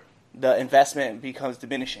before the investment becomes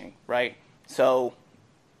diminishing, right? So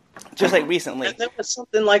just like recently, And there was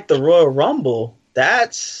something like the Royal Rumble.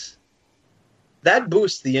 That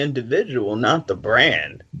boosts the individual, not the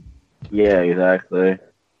brand. Yeah, exactly.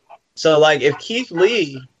 So, like, if Keith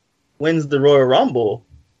Lee wins the Royal Rumble,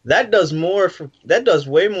 that does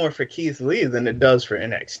way more for Keith Lee than it does for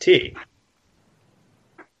NXT.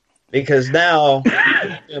 Because now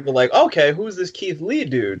you'll be like, okay, who's this Keith Lee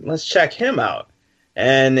dude? Let's check him out.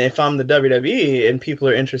 And if I'm the WWE and people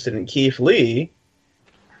are interested in Keith Lee,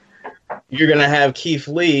 you're gonna have Keith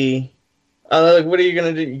Lee. What are you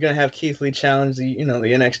gonna do? You're gonna have Keith Lee challenge the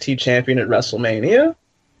NXT champion at WrestleMania,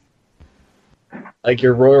 like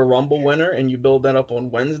your Royal Rumble winner, and you build that up on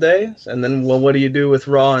Wednesdays. And then, well, what do you do with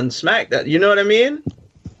Raw and SmackDown? You know what I mean?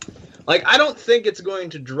 Like, I don't think it's going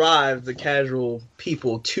to drive the casual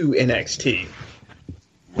people to NXT.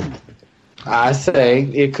 I say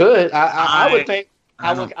it could. I would think.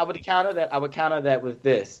 I I would counter that. I would counter that with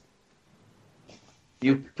this.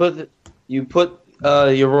 You put your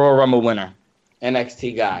Royal Rumble winner,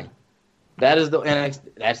 NXT guy. That is the NXT.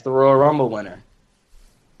 That's the Royal Rumble winner,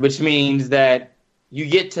 which means that you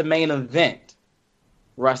get to main event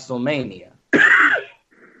WrestleMania.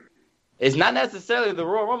 It's not necessarily the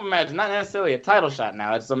Royal Rumble match. It's not necessarily a title shot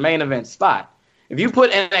now. It's a main event spot. If you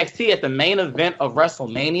put NXT at the main event of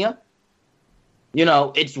WrestleMania, you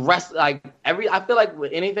know, it's I feel like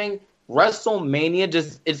with anything,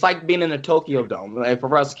 WrestleMania it's like being in the Tokyo Dome, like for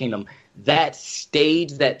Wrestle Kingdom. That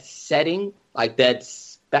stage, that setting, like that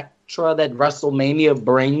spectra that WrestleMania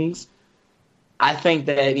brings, I think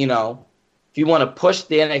that, you know, if you want to push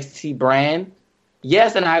the NXT brand,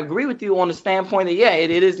 yes, and I agree with you on the standpoint that, yeah,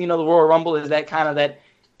 it is, you know, the Royal Rumble is that kind of that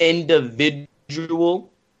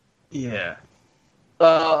individual, Yeah.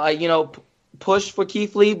 You know, push for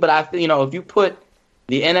Keith Lee, but you know, if you put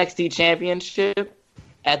the NXT Championship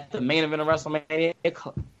at the main event of WrestleMania,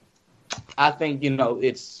 I think, you know,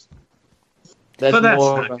 that's But that's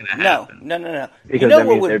more. not going to No. happen. You know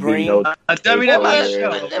what would bring? WWE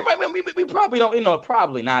show. We probably don't, you know,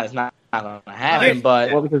 probably not. It's not going to happen,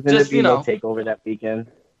 but Well, because then just, there'd be you know, no takeover that weekend.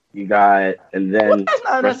 You got, and then that's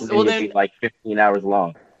not necessary. WrestleMania Well, would then, be like 15 hours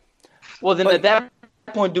long. well, then at that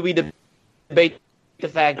point, do we debate the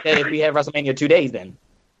fact that if we have WrestleMania 2 days, then?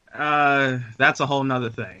 That's a whole nother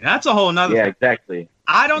thing. Yeah, exactly.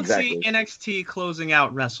 I don't Exactly. see NXT closing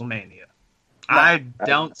out WrestleMania. No, I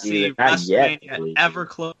don't see either. Not yet, WrestleMania at least. ever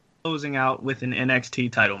closing out with an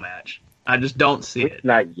NXT title match. I just don't see it.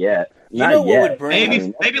 Not yet. You Not know what yet. would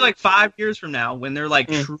bring- Maybe like 5 years from now when they're like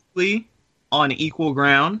truly on equal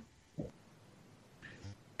ground.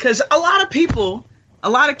 Because a lot of people, a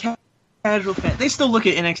lot of casual fans, they still look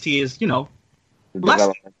at NXT as, you know, less,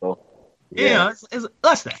 Developmental. you know, it's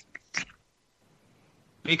less than.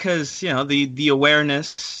 Because, you know, the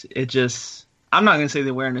awareness, it just, I'm not going to say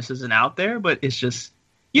the awareness isn't out there, but it's just,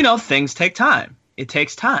 you know, things take time. It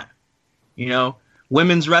takes time. You know,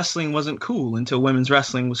 women's wrestling wasn't cool until women's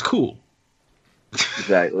wrestling was cool.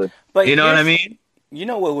 Exactly. But You know what I here's- mean? You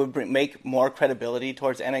know what would make more credibility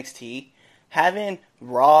towards NXT? Having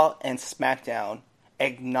Raw and SmackDown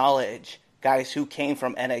acknowledge guys who came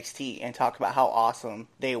from NXT and talk about how awesome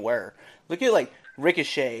they were. Look at like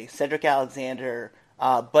Ricochet, Cedric Alexander,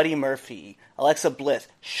 Buddy Murphy, Alexa Bliss,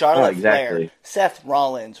 Charlotte exactly. Flair, Seth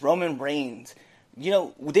Rollins, Roman Reigns. You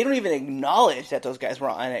know, they don't even acknowledge that those guys were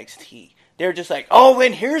on NXT. They're just like, oh,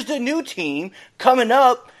 and here's the new team coming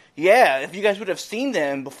up. Yeah, if you guys would have seen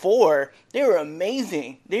them before, they were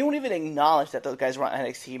amazing. They don't even acknowledge that those guys were on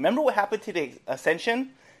NXT. Remember what happened to the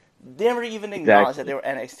Ascension? They never even acknowledged that they were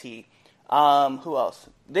NXT. Who else?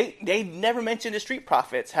 They never mentioned the Street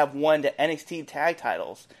Profits have won the NXT tag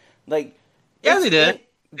titles. Like, Yeah, they did.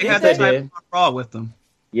 They had they that type did. on Raw with them.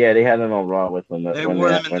 Yeah, they had them on Raw with them. They when wore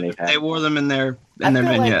they, them when in they their, had they wore them in their I feel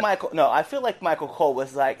vignette. I feel like Michael Cole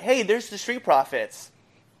was like, hey, there's the Street Profits.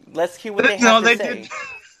 Let's hear what they No, have to they say. did.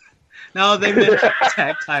 No, they mentioned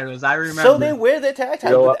tag titles. I remember. So they wear their tag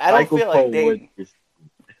titles, but I don't Michael feel Cole like they... would just-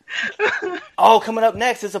 Oh, coming up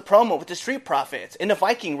next is a promo with the Street Profits and the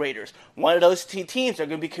Viking Raiders. One of those teams are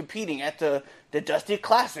going to be competing at the Dusty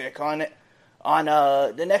Classic on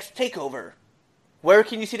the next takeover. Where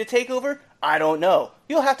can you see the takeover? I don't know.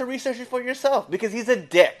 You'll have to research it for yourself because he's a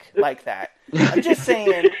dick like that. I'm just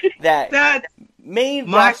saying that that main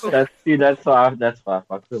Michael- roster, that's why I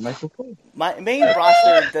fucked with Michael Cole. my main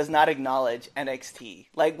roster does not acknowledge NXT.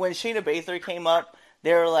 Like when Shayna Baszler came up,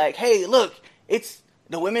 they were like, "Hey, look, it's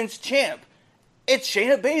the women's champ. It's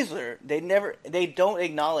Shayna Baszler." They don't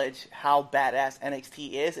acknowledge how badass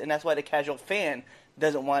NXT is, and that's why the casual fan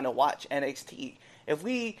doesn't want to watch NXT.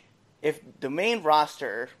 If the main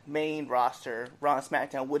roster, Raw and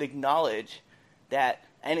SmackDown would acknowledge that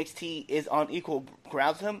NXT is on equal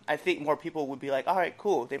ground with them, I think more people would be like, all right,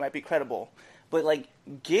 cool, they might be credible. But, like,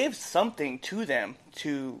 give something to them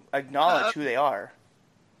to acknowledge who they are.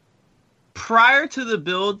 prior to the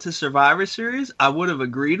build to Survivor Series, I would have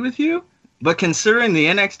agreed with you. But considering the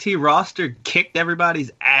NXT roster kicked everybody's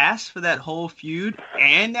ass for that whole feud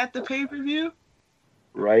and at the pay-per-view,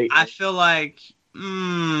 Right? I feel like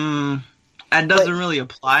that doesn't really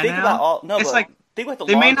apply Think now. about all no, it's but like think about the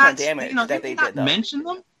they may long-term not, damage you know, that they they may not did, though. mention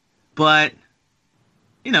them, but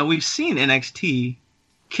you know, we've seen NXT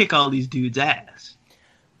kick all these dudes' ass.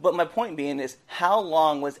 But my point being is, how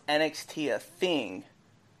long was NXT a thing?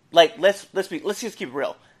 Like, let's just keep it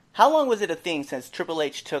real. How long was it a thing since Triple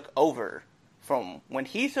H took over from when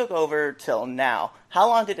he took over till now, how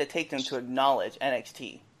long did it take them to acknowledge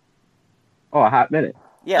NXT? Oh, a hot minute.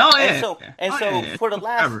 Yeah, Oh, and yeah. so and Oh, so yeah. for the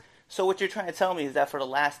last, Forever. so what you're trying to tell me is that for the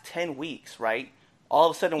last 10 weeks, right? All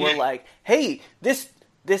of a sudden we're Yeah. like, hey, this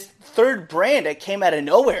third brand that came out of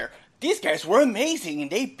nowhere, these guys were amazing and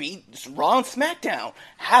they beat Raw and SmackDown.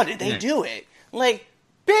 How did they Yeah. do it? Like,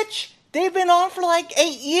 bitch, they've been on for like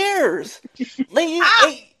 8 years. Like,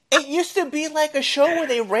 it used to be like a show where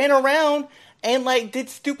they ran around and like did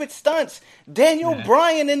stupid stunts. Daniel Yeah.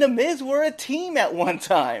 Bryan and The Miz were a team at one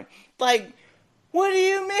time. Like, what do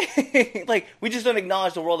you mean? Like, we just don't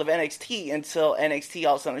acknowledge the world of NXT until NXT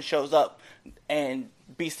all of a sudden shows up and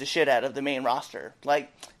beats the shit out of the main roster.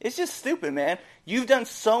 Like, it's just stupid, man. You've done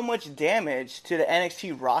so much damage to the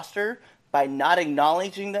NXT roster by not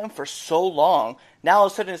acknowledging them for so long. Now all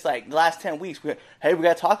of a sudden it's like the last 10 weeks, hey, we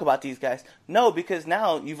got to talk about these guys. No, because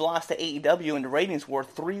now you've lost to AEW in the ratings war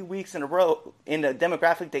 3 weeks in a row in the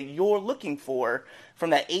demographic that you're looking for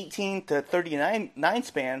from that 18 to 39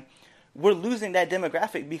 span. We're losing that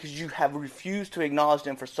demographic because you have refused to acknowledge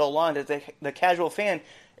them for so long that the casual fan,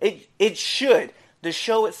 it should. The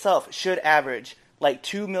show itself should average like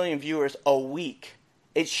 2 million viewers a week.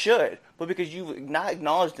 It should. But because you've not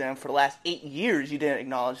acknowledged them for the last 8 years, you didn't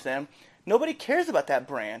acknowledge them. Nobody cares about that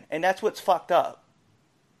brand. And that's what's fucked up.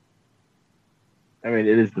 I mean,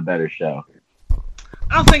 it is the better show.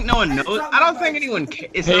 I don't think no one knows. I don't think anyone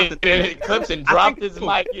cares. It's not the thing. Clips and I dropped think his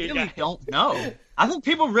people mic. really don't know. I think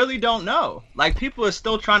people really don't know. Like, people are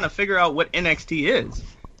still trying to figure out what NXT is.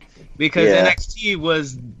 Because NXT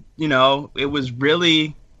was, it was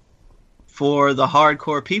really for the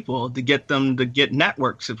hardcore people to get them to get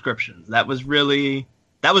network subscriptions. That was really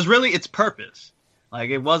its purpose. Like,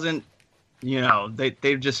 it wasn't,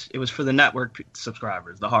 it was for the network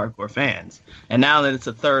subscribers, the hardcore fans. And now that it's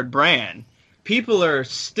a third brand, people are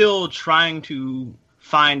still trying to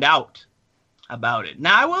find out about it.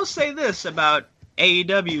 Now, I will say this about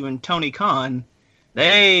AEW and Tony Khan.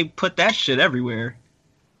 They put that shit everywhere.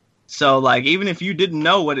 So, like, even if you didn't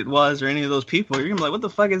know what it was or any of those people, you're going to be like, what the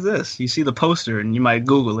fuck is this? You see the poster and you might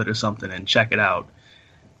Google it or something and check it out.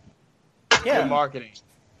 Yeah. Good marketing.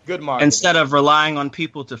 Good marketing. Instead of relying on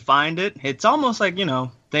people to find it, it's almost like, the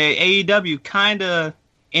AEW kind of,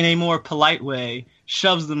 in a more polite way,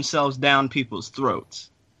 shoves themselves down people's throats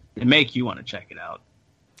and make you want to check it out.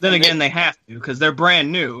 Then again, they have to because they're brand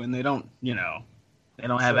new and they don't, they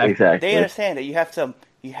don't have Exactly. They understand that you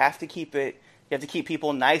have to keep it. You have to keep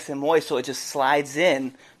people nice and moist so it just slides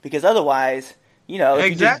in, because otherwise, if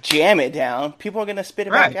you just jam it down, people are gonna spit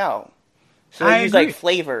it back out. So they use like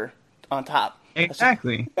flavor on top.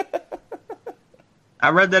 Exactly.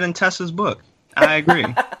 I read that in Tessa's book. I agree.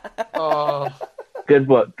 Oh, Good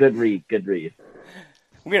book. Good read. Good read.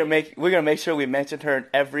 We're gonna make sure we mention her in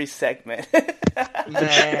every segment.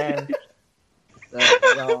 man.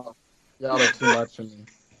 Y'all are too much for me.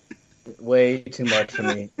 Way too much for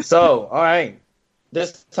me. So, all right.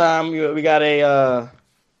 This time we got a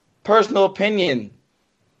personal opinion.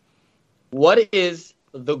 What is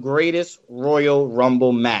the greatest Royal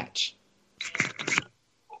Rumble match?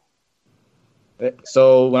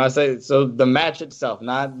 So when I say the match itself,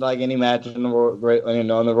 not like any match in the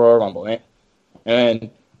on the Royal Rumble, and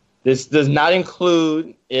this does not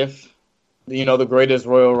include if the greatest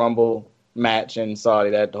Royal Rumble match in Saudi,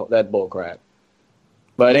 that bullcrap.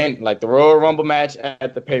 But in like the Royal Rumble match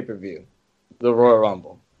at the pay-per-view, the Royal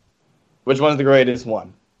Rumble, which one's the greatest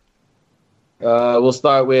one? We'll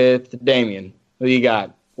start with Damien. Who you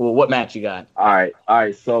got? Well, what match you got? All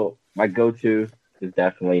right. So my go-to is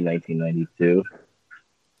definitely 1992,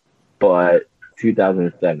 but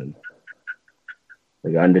 2007,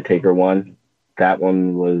 the Undertaker one. That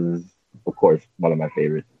one was, of course, one of my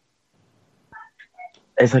favorites.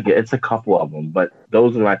 It's a couple of them, but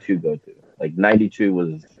those are my two go-to. Like 92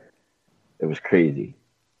 was crazy.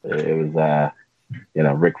 It was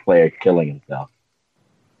Ric Flair killing himself.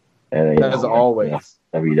 And As always.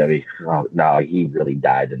 WWE. Oh, no, he really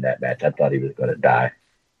died in that match. I thought he was going to die.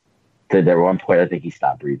 At one point, I think he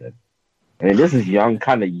stopped breathing. I mean, this is young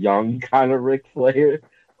kind of Ric Flair.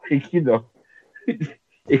 Like, oh,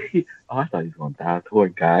 I thought he was going to die. Poor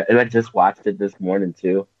guy. And I just watched it this morning,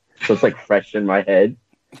 too. So it's like fresh in my head.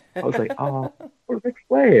 I was like, oh, poor Ric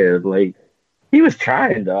Flair. Like, he was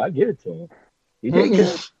trying, though. I give it to him. He did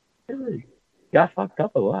good. Got fucked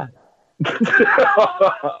up a lot.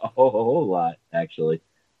 a whole lot, actually.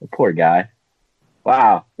 The poor guy.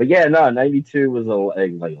 Wow. But yeah, no, 92 was a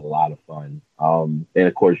lot of fun. And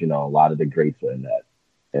of course, a lot of the greats were in that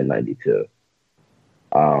in 92.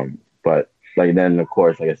 But then, of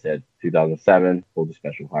course, like I said, 2007, hold a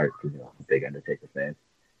special heart because I'm a big Undertaker fan.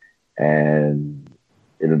 and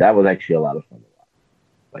that was actually a lot of fun to watch.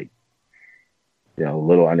 Like, a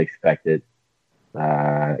little unexpected.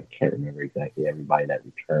 I can't remember exactly everybody that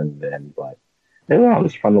returned then, but it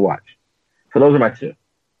was fun to watch. So those are my two.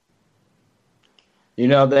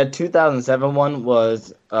 That 2007 one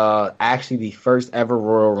was actually the first ever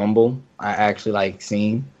Royal Rumble I actually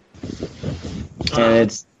seen,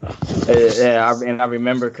 and I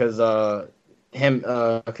remember because him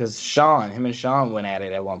and Sean went at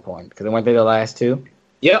it at one point because they weren't they the last two.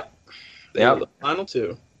 Yep. They Yep. were the final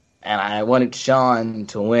two. And I wanted Shawn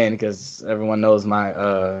to win because everyone knows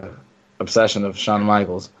my obsession of Shawn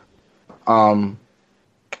Michaels.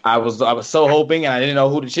 I was so hoping, and I didn't know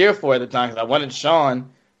who to cheer for at the time because I wanted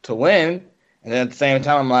Shawn to win, and then at the same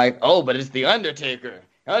time I'm like, oh, but it's the Undertaker.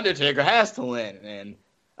 Undertaker has to win, and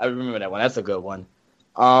I remember that one. That's a good one.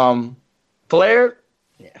 Flair,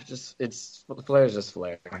 yeah, Flair's just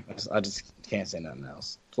Flair. I just can't say nothing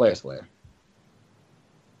else. Flair's Flair.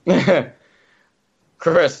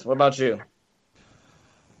 Chris, what about you?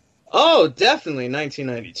 Oh, definitely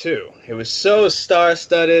 1992. It was so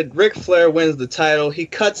star-studded. Ric Flair wins the title. He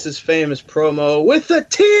cuts his famous promo with a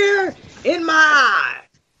tear in my eye.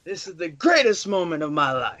 This is the greatest moment of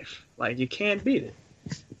my life. Like, you can't beat it.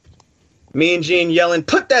 Me and Gene yelling,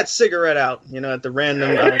 put that cigarette out, at the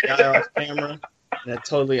random guy off camera. That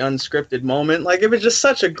totally unscripted moment. Like, it was just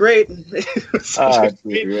such a great, great show.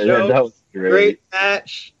 That was Great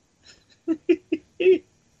match.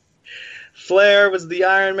 Flair was the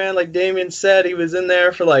Iron Man, like Damien said. He was in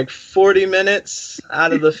there for 40 minutes.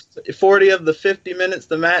 Out of the 40 of the 50 minutes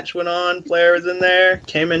the match went on, Flair was in there.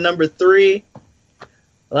 Came in number 3.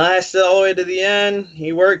 Lasted all the way to the end.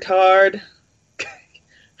 He worked hard.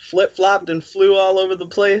 Flip-flopped and flew all over the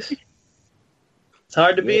place. It's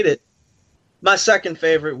hard to beat it. My second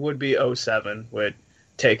favorite would be 07 with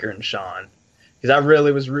Taker and Shawn. Because I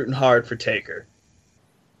really was rooting hard for Taker.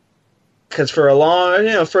 Because for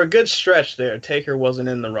a good stretch there, Taker wasn't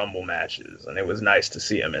in the Rumble matches, and it was nice to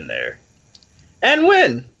see him in there. And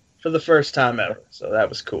win for the first time ever, so that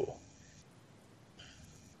was cool.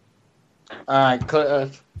 All right,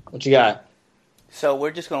 what you got? So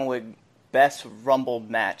we're just going with best Rumble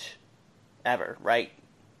match ever, right?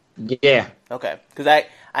 Yeah. Okay, because I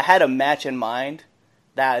had a match in mind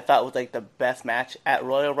that I thought was the best match at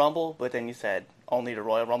Royal Rumble, but then you said only the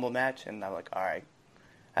Royal Rumble match, and I'm like, all right.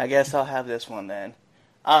 I guess I'll have this one then.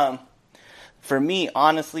 For me,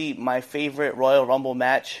 honestly, my favorite Royal Rumble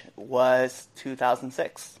match was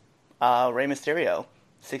 2006. Rey Mysterio,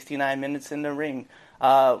 69 minutes in the ring.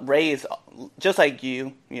 Rey is just like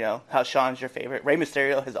you how Shawn's your favorite. Rey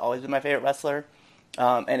Mysterio has always been my favorite wrestler.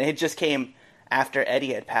 And it just came after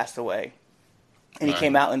Eddie had passed away. And he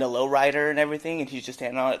came out in the lowrider and everything, and he's just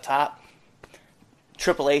standing on the top.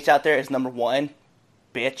 Triple H out there is number 1.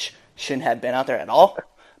 Bitch. Shouldn't have been out there at all.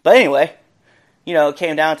 But anyway, it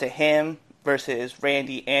came down to him versus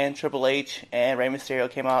Randy and Triple H, and Rey Mysterio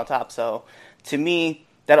came out on top. So, to me,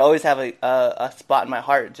 that always have a spot in my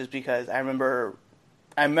heart, just because I remember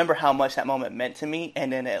how much that moment meant to me,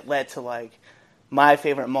 and then it led to my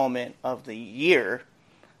favorite moment of the year,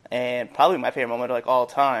 and probably my favorite moment of all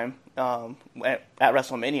time at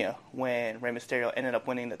WrestleMania when Rey Mysterio ended up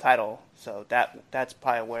winning the title. So that's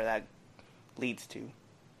probably where that leads to.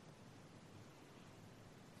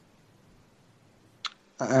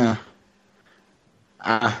 Rey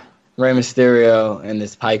Mysterio and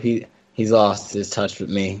this pipe, he's lost his touch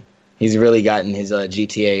with me. He's really gotten his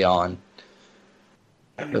GTA on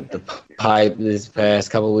with the pipe this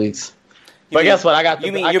past couple weeks. But guess what?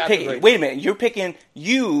 Wait a minute. You're picking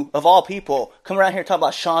you, of all people, come around here and talk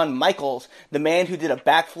about Shawn Michaels, the man who did a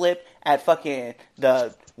backflip at fucking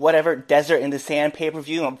the whatever Desert in the Sand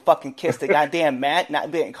pay-per-view and fucking kissed the goddamn mat,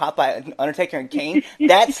 not being caught by Undertaker and Kane.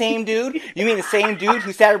 That same dude? You mean the same dude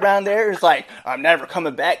who sat around there is like, I'm never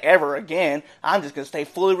coming back ever again. I'm just going to stay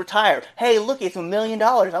fully retired. Hey, look, it's $1 million.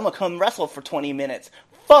 I'm going to come wrestle for 20 minutes.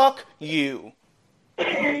 Fuck you.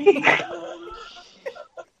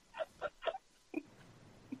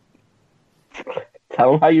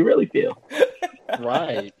 Tell them how you really feel.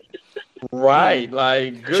 Right.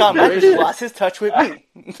 Good Shawn Michaels lost his touch with me.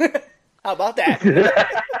 How about that?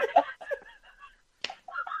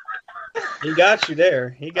 He got you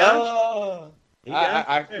there. He got you.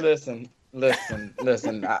 Listen.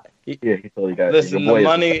 Yeah, he totally got Listen,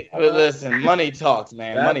 money talks,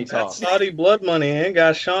 man. Money talks. That Saudi blood money ain't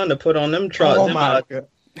got Shawn to put on them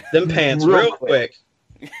them pants real quick.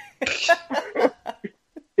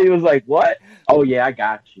 He was like, what? Oh, yeah, I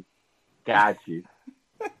got you.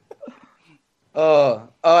 All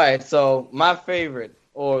right, so my favorite,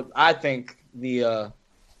 or I think the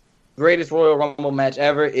greatest Royal Rumble match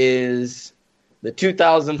ever is the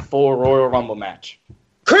 2004 Royal Rumble match.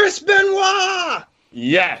 Chris Benoit!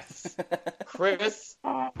 Yes. Chris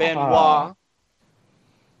Benoit,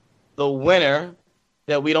 the winner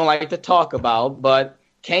that we don't like to talk about, but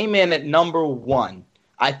came in at number 1.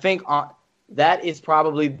 I think that is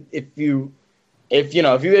probably if you I'm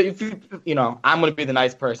going to be the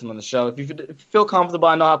nice person on the show. If you feel comfortable,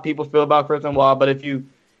 I know how people feel about Chris Benoit, but if you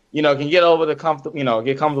can get over the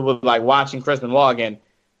get comfortable with like watching Chris Benoit again,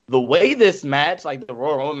 the way this match, like the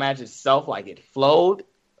Royal Rumble match itself, like it flowed,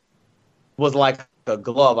 was like a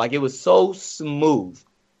glove. Like it was so smooth.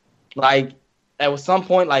 Like at some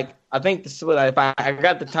point, like I think if I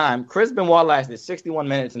got the time, Chris Benoit lasted 61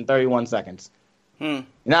 minutes and 31 seconds. Now,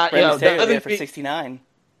 Not there for 69.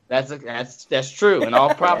 That's true, and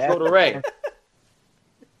all props go to Ray.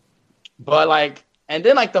 But and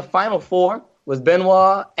then the final 4 was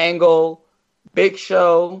Benoit, Angle, Big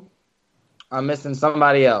Show. I'm missing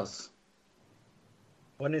somebody else.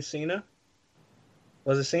 Wasn't it Cena?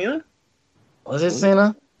 Was it Cena? Was it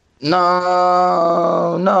Cena?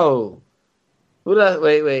 No. Who did I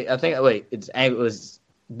wait? It was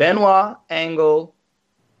Benoit, Angle,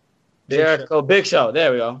 Jericho, Big Show.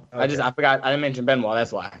 There we go. Okay. I forgot. I didn't mention Benoit.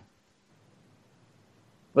 That's why.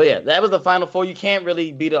 But yeah, that was the final 4. You can't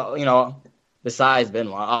really beat besides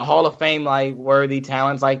Benoit, a Hall of Fame worthy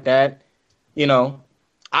talents like that.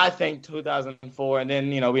 I think 2004, and then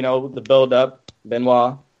we know the build up.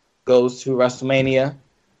 Benoit goes to WrestleMania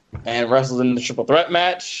and wrestles in the triple threat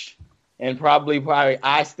match, and probably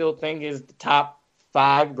I still think is the top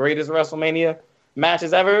 5 greatest WrestleMania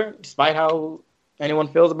matches ever, despite how anyone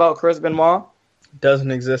feels about Chris Benoit.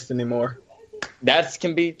 Doesn't exist anymore. That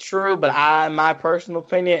can be true, but my personal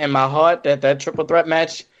opinion in my heart that triple threat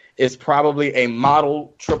match is probably a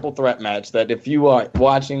model triple threat match. That if you are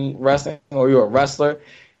watching wrestling or you're a wrestler,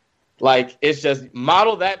 it's just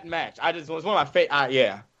model that match. It's one of my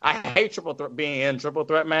favorite. I hate being in triple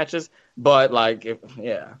threat matches, but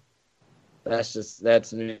that's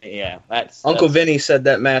Uncle Vinny said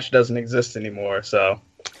that match doesn't exist anymore, so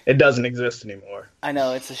it doesn't exist anymore. I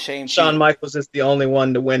know, it's a shame. Shawn Michaels is the only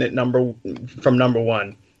one to win it from number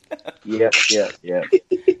 1. Yep. The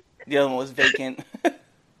other one was vacant.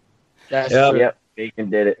 That's true. Yep, Bacon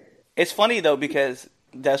did it. It's funny though because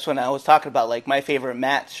that's when I was talking about my favorite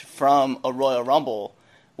match from a Royal Rumble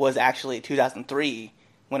was actually 2003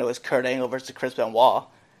 when it was Kurt Angle versus Chris Benoit.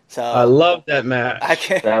 So I love that match. I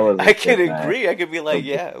can agree. I could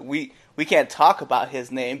be we can't talk about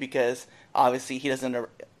his name because obviously he doesn't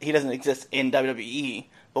exist in WWE,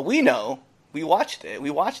 but we know we watched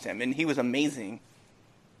him and he was amazing.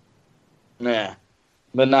 Yeah.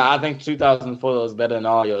 But no, I think 2004 was better than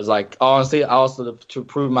all yours. Honestly, also to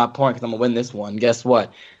prove my point, because I'm going to win this one, guess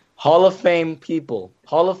what? Hall of Fame people,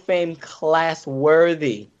 Hall of Fame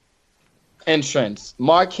class-worthy entrants.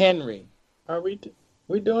 Mark Henry. Are we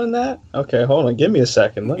doing that? Okay, hold on. Give me a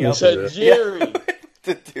second. Let me see this. Jerry.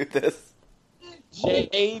 To do this.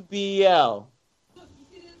 JBL.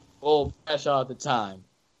 Old fresh all the time.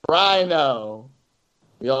 Rhino.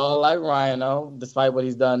 We all like Rhino, despite what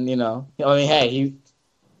he's done,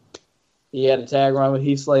 he had a tag run with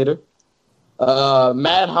Heath Slater.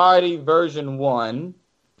 Matt Hardy version 1.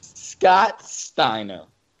 Scott Steiner,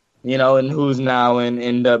 and who's now in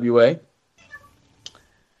NWA.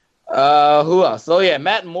 Who else? Oh, yeah,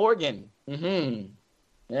 Matt Morgan.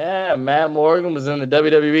 Yeah, Matt Morgan was in the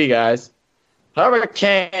WWE, guys.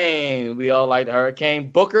 Hurricane. We all like the Hurricane.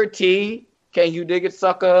 Booker T. Can you dig it,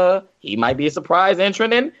 sucker? He might be a surprise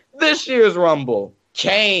entrant in this year's Rumble.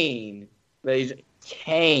 Kane.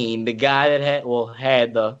 Kane, the guy that had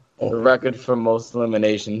the record for most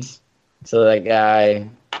eliminations. So that guy,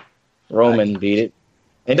 Roman, beat it.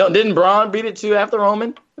 And didn't Braun beat it too after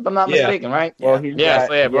Roman? If I'm not mistaken, right? Well,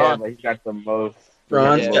 Braun. But he's got the most.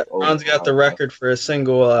 Braun's got the record for a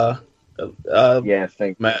single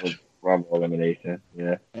match. Rumble elimination.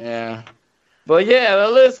 Yeah. Yeah. But the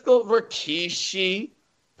list goes for Rikishi.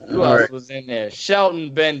 Who else was in there?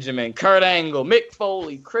 Shelton Benjamin, Kurt Angle, Mick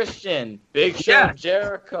Foley, Christian, Big Show,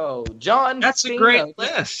 Jericho, John That's Cena. A great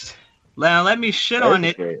list. Now let me shit on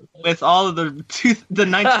it with all of the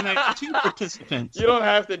 1992 participants. You don't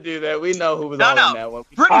have to do that. We know who was all in that one.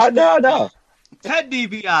 No. Ted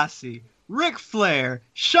DiBiase, Ric Flair,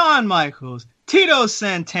 Shawn Michaels, Tito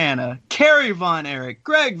Santana, Kerry Von Erich,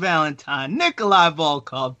 Greg Valentine, Nikolai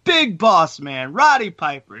Volkov, Big Boss Man, Roddy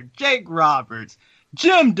Piper, Jake Roberts,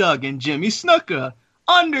 Jim Duggan, Jimmy Snuka,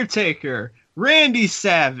 Undertaker, Randy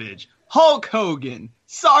Savage, Hulk Hogan,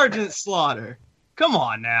 Sergeant Slaughter. Come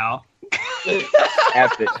on now.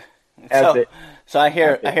 Epic. So I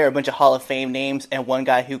hear a bunch of Hall of Fame names and one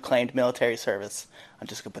guy who claimed military service. I'm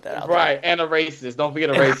just gonna put that out there. Right, and a racist. Don't forget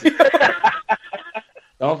a racist.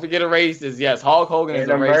 Don't forget a racist. Yes, Hulk Hogan is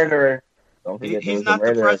And a a racist. murderer. Don't forget He's there's a not the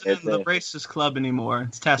murderer. president of the racist club anymore.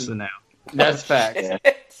 It's Tessa now. That's facts. Yeah.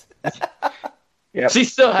 Yep, She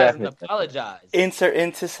still hasn't definitely. apologized. Insert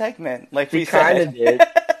into segment, like She we kind said. of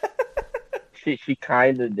did. She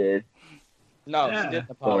kind of did. No, Yeah. she didn't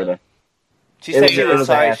Sort apologize. of. She It said was- she it was was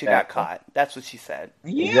sorry a she got half-assed. caught. That's what she said.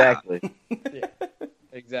 Yeah. Exactly.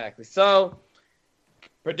 Exactly. So,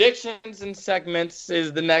 predictions and segments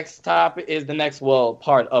is the next topic. Is the next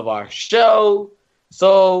part of our show.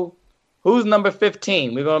 So, who's number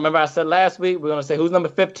 15? We're gonna remember I said last week. We're gonna say who's number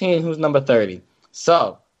 15, who's number 30.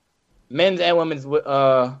 So, men's and women's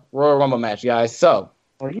Royal Rumble match, guys. So,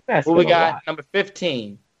 Well, you who asking we a got lot. number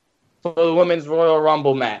 15 for the women's Royal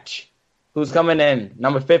Rumble match? Who's coming in?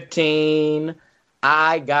 Number 15,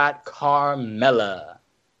 I got Carmella.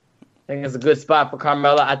 I think it's a good spot for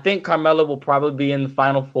Carmella. I think Carmella will probably be in the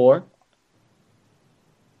final four.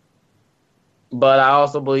 But I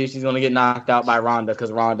also believe she's going to get knocked out by Ronda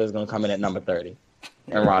because Ronda is going to come in at number 30.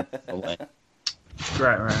 And Ronda will win.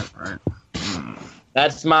 Right.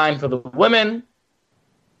 That's mine for the women.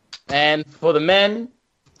 And for the men,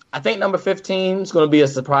 I think number 15 is going to be a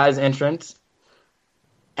surprise entrance.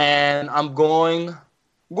 And I'm going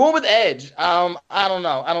with Edge. I don't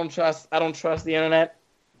know. I don't trust the internet.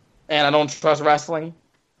 And I don't trust wrestling.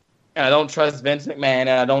 And I don't trust Vince McMahon. And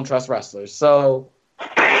I don't trust wrestlers. So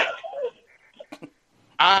You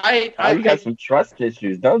got some trust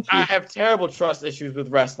issues, don't you? I have terrible trust issues with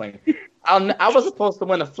wrestling. I was supposed to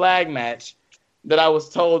win a flag match that I was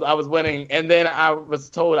told I was winning, and then I was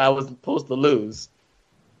told I was supposed to lose.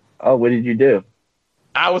 Oh, what did you do?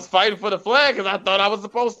 I was fighting for the flag because I thought I was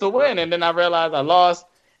supposed to win, and then I realized I lost,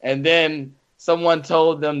 and then someone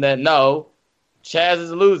told them that no, Chaz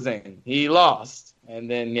is losing. He lost,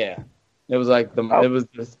 and then it was like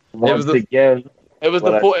Once again, it was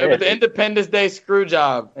what I the said. Independence Day screw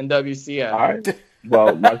job in WCF. all right.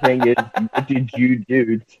 Well, my thing is, what did you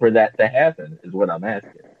do for that to happen? Is what I'm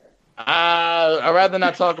asking. I'd rather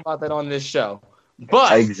not talk about that on this show.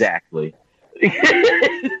 But Exactly.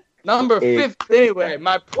 number 50, anyway,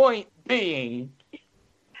 my point being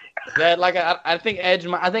that I think Edge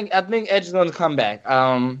is going to come back.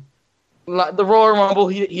 The Royal Rumble,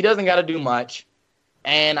 he doesn't got to do much,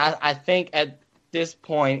 and I think at this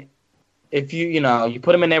point, if you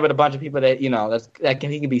put him in there with a bunch of people that he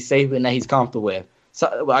can be safe and that he's comfortable with.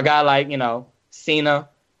 So a guy like Cena,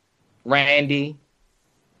 Randy,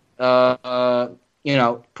 probably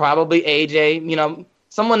AJ,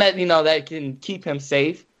 someone that that can keep him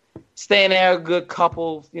safe. Stay in there a good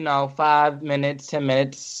couple, 5 minutes, 10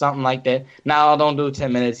 minutes, something like that. Now don't do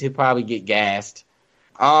 10 minutes; he'll probably get gassed.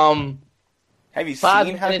 Have you 5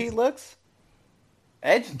 seen how he minutes. looks?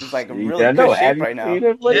 Edge is like in Yeah, really no, good have shape you right now. seen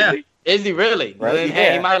him lately? Yeah. Is he really? Right. Then, hey,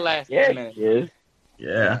 he Yeah. might last 10 Yeah, minutes. he is.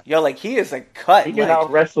 Yeah. Yo, like he is like cut. He can Like, out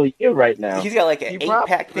wrestle you right now. he's got like an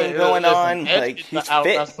 8-pack thing going on. Like Edge he's can out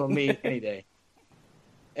fit. wrestle me any day.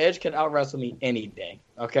 Edge can out wrestle me any day.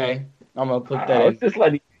 Okay, I'm gonna put I that was in. just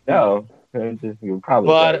letting you know. You're probably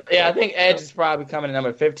But right. yeah, I think Edge is probably coming at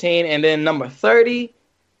number 15, and then number 30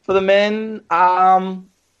 for the men. I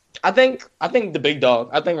think the big dog.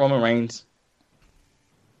 I think Roman Reigns.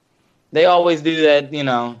 They always do that,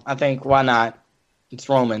 I think why not? It's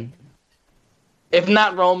Roman. If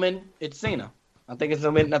not Roman, it's Cena. I think it's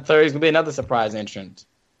gonna be 30. It's gonna be another surprise entrance.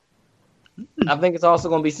 I think it's also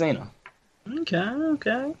gonna be Cena.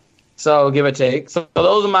 Okay. So give or take. So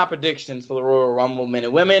those are my predictions for the Royal Rumble men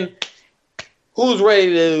and women. Who's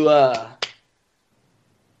ready to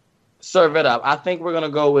serve it up? I think we're gonna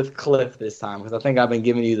go with Cliff this time because I think I've been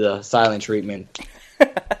giving you the silent treatment.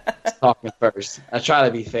 Talking first. I try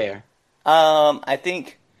to be fair. I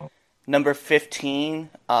think number 15.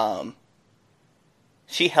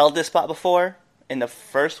 She held this spot before in the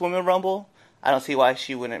first Women's Rumble. I don't see why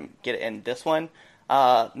she wouldn't get it in this one.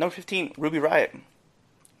 Number 15, Ruby Riott.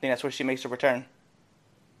 I think that's where she makes her return.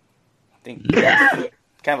 I think that's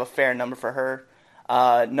kind of a fair number for her.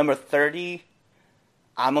 Number 30,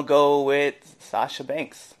 I'm going to go with Sasha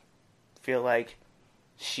Banks. Feel like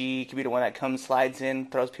she could be the one that slides in,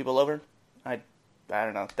 throws people over. I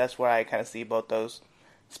don't know. That's where I kind of see both those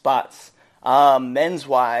spots. Men's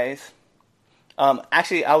wise,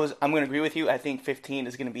 actually, I'm going to agree with you. I think 15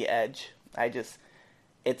 is going to be Edge.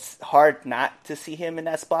 It's hard not to see him in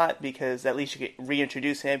that spot because at least you can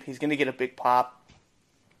reintroduce him. He's going to get a big pop.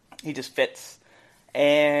 He just fits.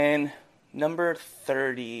 And number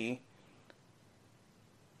 30,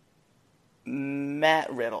 Matt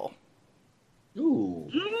Riddle. Ooh.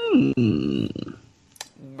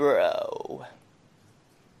 Bro.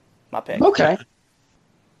 My pick. Okay.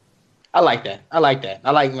 I like that. I like that.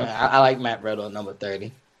 I like Matt Riddle at number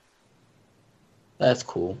 30. That's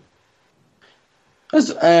cool.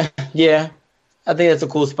 Yeah. I think that's a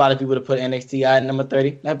cool spot if you would have put NXT guy at number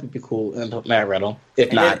 30. That would be cool. And put Matt Riddle.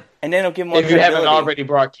 If not. And then it'll give more if you haven't credibility. already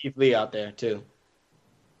brought Keith Lee out there, too.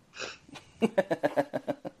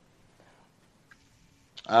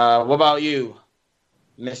 What about you,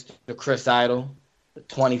 Mr. Chris Idol, the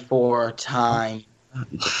 24-time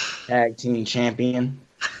tag team champion?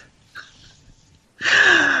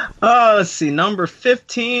 Let's see. Number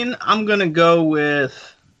 15, I'm gonna go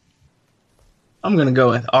with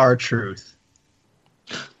R-Truth.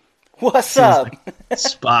 What's up?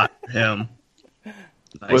 Spot him.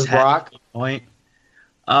 Nice With Brock? point.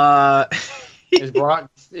 Is Brock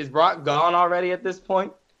gone already at this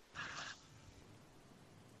point?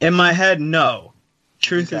 In my head, no.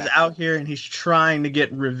 Truth Okay. is out here and he's trying to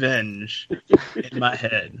get revenge. In my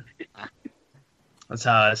head. That's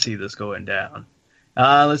how I see this going down.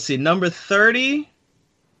 Let's see. Number 30,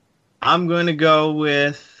 I'm going to go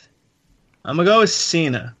with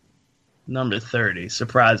Cena. Number 30,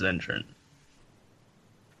 surprise entrant.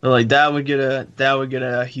 Like that would get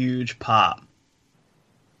a huge pop.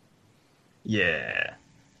 Yeah.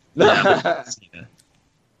 Cena.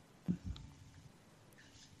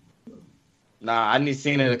 Nah, I need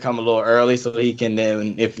Cena to come a little early so he can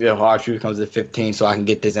then, if R-Truth comes at 15, so I can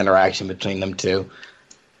get this interaction between them two.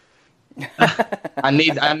 I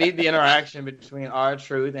need the interaction between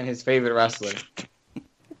R-Truth and his favorite wrestler.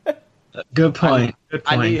 Good point.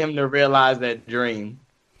 I need him to realize that dream.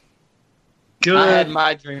 Good. I had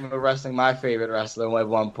my dream of wrestling my favorite wrestler at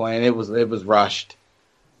one point, and it was rushed.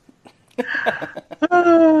 It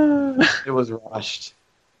was rushed.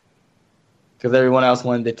 Because everyone else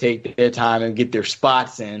wanted to take their time and get their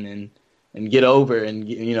spots in and get over and,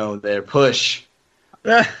 their push.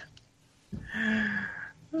 Not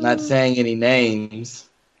saying any names.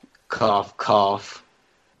 Cough, cough.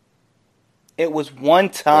 It was one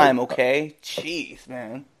time, okay? Jeez,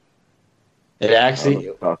 man. It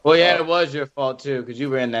actually, well, yeah, it was your fault too, because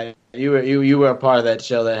you were in that. You were a part of that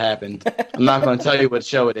show that happened. I'm not going to tell you what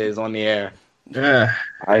show it is on the air. Yeah.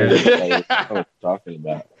 I didn't know what I was talking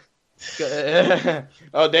about.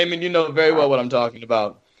 Oh, Damon, you know very well what I'm talking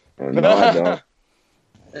about. No, I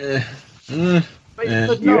don't.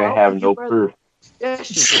 You have no proof.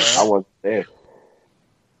 Yes, I wasn't there.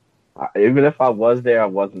 Even if I was there, I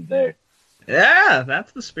wasn't there. Yeah,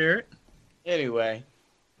 that's the spirit. Anyway,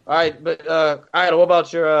 all right, but all right. What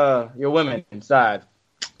about your women inside?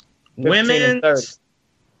 15 and 30. Women's,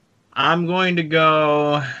 I'm going to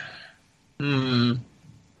go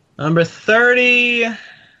number 30.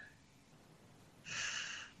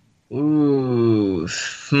 Ooh.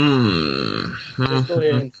 Let's go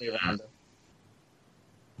ahead and say Ronda. I'm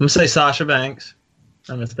going to say Sasha Banks.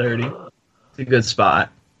 Number 30. It's a good spot.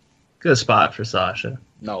 Good spot for Sasha.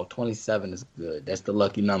 No, 27 is good. That's the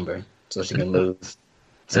lucky number, so she can lose.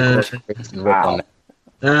 Wow.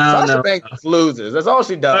 Sasha Banks loses. That's all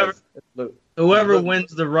she does. Whoever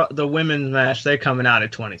wins the women's match, they're coming out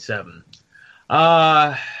at 27.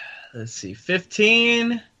 Let's see.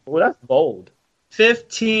 15. Well, that's bold.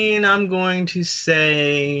 15, I'm going to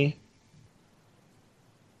say...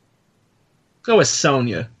 Go with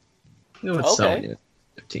Sonya. Go with Sonya.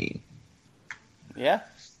 15. Yeah,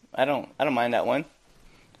 I don't mind that one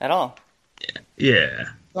at all. Yeah.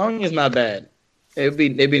 Sonya's not bad. It'd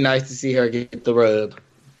be nice to see her get the rub.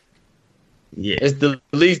 Yeah. It's the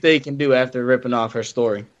least they can do after ripping off her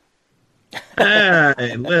story. Hey,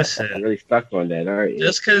 I'm listen. really stuck on that, aren't you?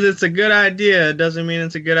 Just because it's a good idea doesn't mean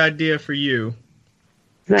it's a good idea for you.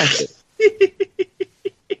 Exactly.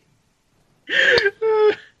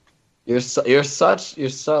 You're such a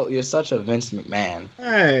Vince McMahon.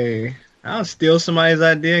 Hey, I'll steal somebody's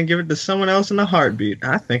idea and give it to someone else in a heartbeat.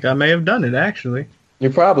 I think I may have done it, actually. You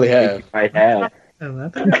probably have. I have.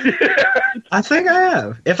 I think I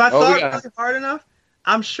have. If I thought yeah. really hard enough,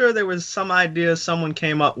 I'm sure there was some idea someone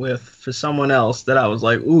came up with for someone else that I was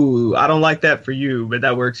like, ooh, I don't like that for you, but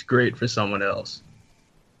that works great for someone else.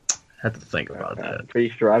 I have to think about I'm that. pretty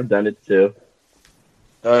sure I've done it too.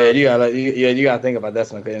 Oh yeah, you gotta think about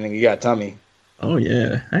this one. Cause you gotta tell me. Oh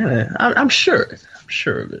yeah, I'm sure. I'm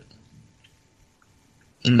sure of it.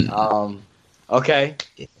 Okay.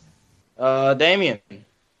 Damien.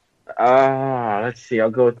 Let's see. I'll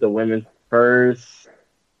go with the women first.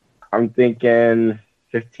 I'm thinking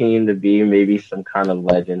 15 to be maybe some kind of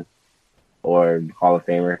legend or Hall of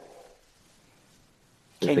Famer.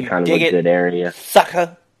 It's Can a you kind of dig a it, good area.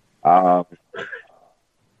 sucker?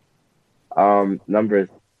 Number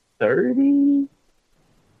 30.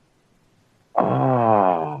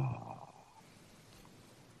 Oh.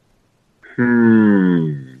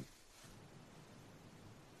 Hmm.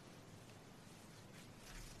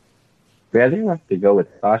 Yeah, I think I have to go with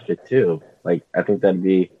Sasha too. Like, I think that'd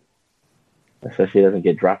be, so she doesn't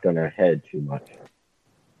get dropped on her head too much.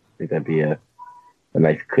 I think that'd be a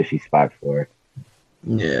nice cushy spot for her.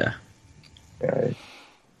 Yeah. Uh,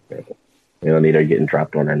 we don't need her getting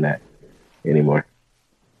dropped on her neck anymore.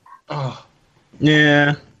 Oh,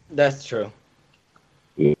 Yeah. that's true.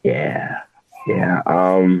 Yeah. Yeah.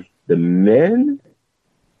 The men,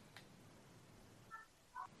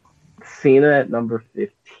 Cena at number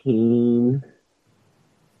 15.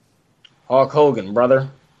 Hulk Hogan, brother.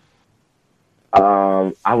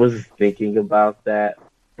 I was thinking about that,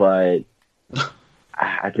 but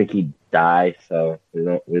I think he'd die, so we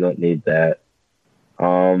don't need that.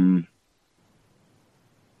 Um,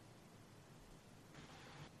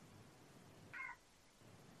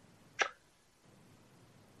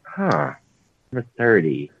 Number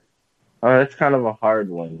 30. Oh, that's kind of a hard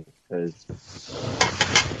one because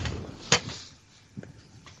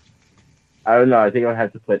I don't know. I think I'll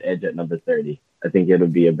have to put Edge at number 30. I think it'll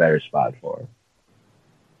be a better spot for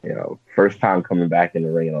him. First time coming back in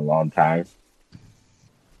the ring in a long time.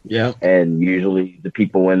 Yeah. And usually the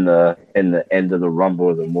people in the end of the Rumble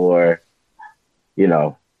are the more,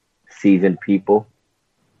 seasoned people.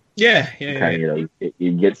 Yeah. Kind of,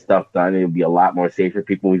 you get stuff done. It'll be a lot more safer.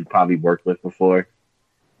 People we've probably worked with before.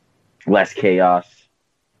 Less chaos.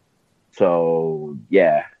 So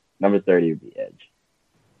yeah, number 30 would be Edge.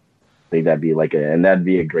 I think that'd be and that'd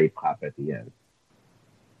be a great pop at the end.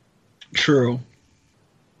 True.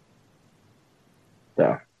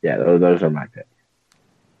 So yeah, those are my picks.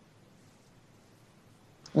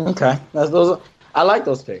 Okay, I like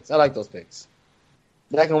those picks.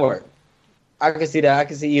 That can work. I can see that. I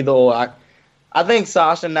can see either or. I think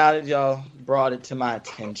Sasha. Now that y'all brought it to my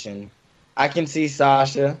attention, I can see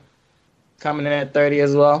Sasha coming in at 30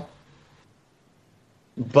 as well.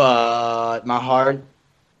 But my heart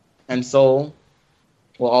and soul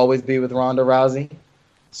will always be with Ronda Rousey.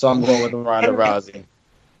 So I'm going with Ronda Rousey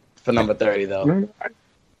for number 30, though.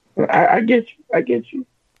 I get you.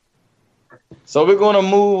 So we're going to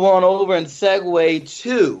move on over and segue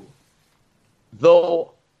to the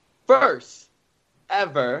first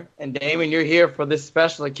ever, and Damon, you're here for this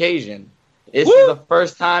special occasion. This is the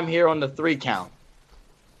first time here on the 3 count.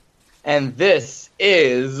 And this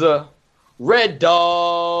is Red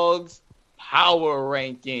Dog's Power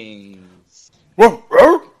Rankings.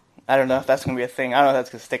 I don't know if that's going to be a thing. I don't know if that's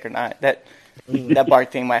going to stick or not. That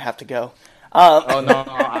bark thing might have to go. Oh, no.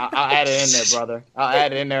 I'll add it in there, brother. I'll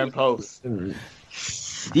add it in there in post.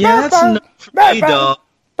 Yeah, that's enough for me, dog.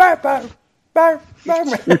 I'm going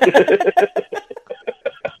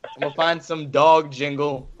to find some dog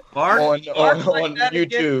jingle on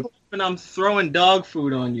YouTube. And I'm throwing dog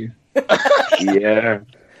food on you. Yeah,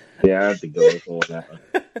 I have to go with all that one.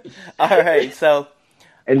 All right, so...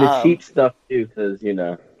 And the cheap stuff, too, because,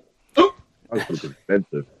 it's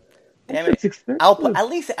expensive. Damn it. It's expensive. Alpo, at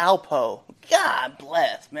least Alpo. God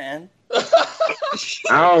bless, man.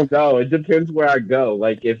 I don't know. It depends where I go.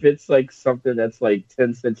 Like, if it's, something that's,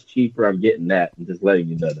 10 cents cheaper, I'm getting that. I'm just letting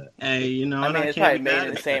you know that. Hey, I mean, it's probably made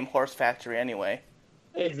in the same horse factory anyway.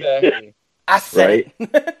 Exactly. I said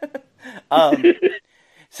it.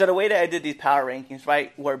 So the way that I did these power rankings,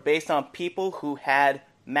 right, were based on people who had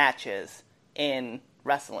matches in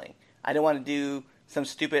wrestling. I didn't want to do some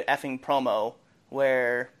stupid effing promo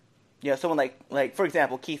where, someone like for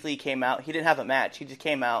example, Keith Lee came out. He didn't have a match. He just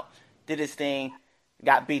came out, did his thing,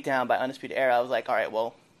 got beat down by Undisputed Era. I was like, all right,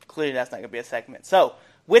 well, clearly that's not going to be a segment. So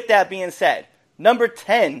with that being said, number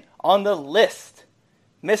 10 on the list,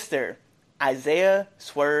 Mr. Isaiah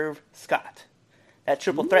Swerve Scott. That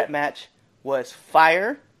triple threat match was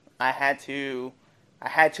fire. I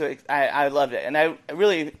loved it. And I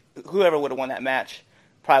really, whoever would have won that match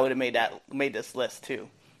probably would have made this list too.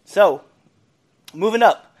 So, moving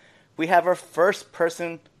up, we have our first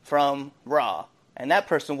person from Raw. And that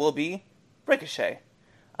person will be Ricochet.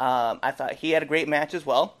 I thought he had a great match as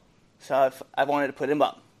well. So I wanted to put him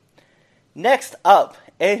up. Next up,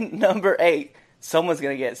 in number 8, someone's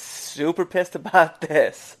going to get super pissed about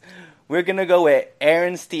this. We're going to go with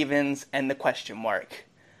Aaron Stevens and the question mark.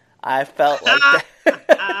 I felt like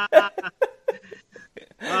that.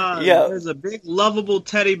 There's a big lovable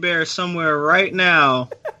teddy bear somewhere right now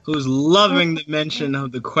who's loving the mention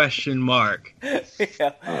of the question mark.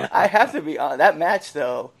 I have to be honest. That match,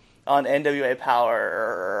 though, on NWA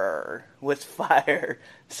Power was fire.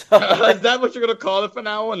 So Is that what you're gonna call it for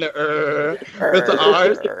now on? The with the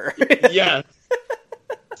R's? Yes.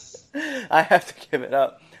 I have to give it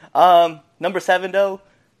up. Number 7 though,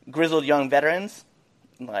 Grizzled Young Veterans.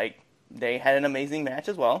 Like, they had an amazing match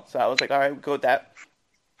as well. So I was like, all right, we'll go with that.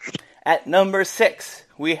 At number 6,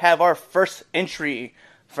 we have our first entry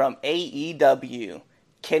from AEW,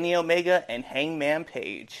 Kenny Omega and Hangman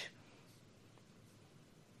Page.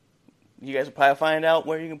 You guys will probably find out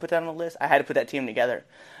where you can put that on the list. I had to put that team together.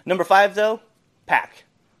 Number 5, though, Pac.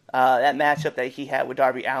 That matchup that he had with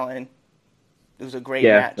Darby Allin, it was a great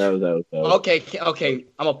match. That was. Okay. I'm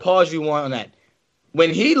gonna pause you one on that.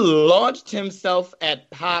 When he launched himself at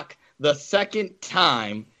Pac the second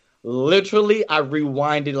time, literally, I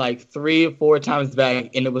rewinded like 3 or 4 times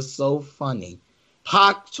back, and it was so funny.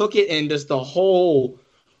 Pac took it and just the whole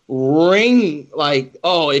ring, like, it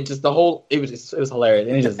was hilarious.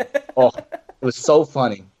 And it just, it was so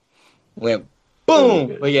funny. Went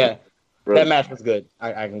boom. But yeah, that match was good.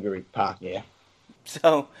 I can agree with Pac, yeah.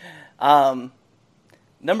 So,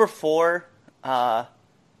 number 4, I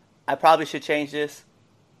probably should change this,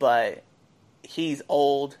 but he's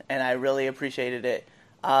old, and I really appreciated it.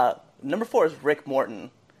 Number 4 is Rick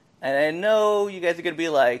Morton. And I know you guys are going to be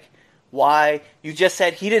like, why? You just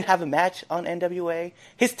said he didn't have a match on NWA.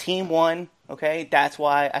 His team won, okay? That's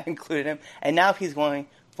why I included him. And now he's going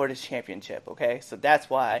for the championship, okay? So that's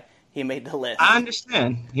why he made the list. I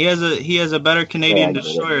understand. He has a better Canadian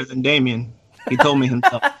destroyer than Damien. He told me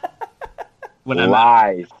himself.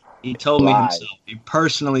 Lies. He told me himself. He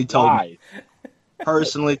personally told me.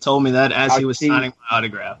 Personally told me that as he was signing my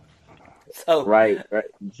autograph. So, right.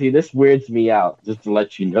 See, this weirds me out, just to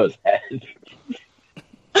let you know that.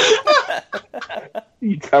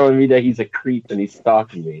 You telling me that he's a creep and he's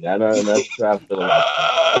stalking me. That's what I feel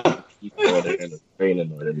like. He's going in a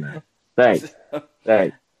training order now. Thanks.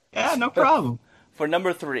 Yeah, no problem. For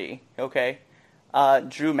number 3, okay,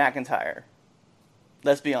 Drew McIntyre.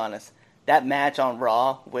 Let's be honest. That match on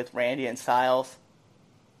Raw with Randy and Styles,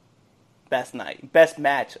 best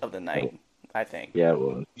match of the night, I think. Yeah, it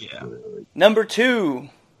was. Yeah. Number 2,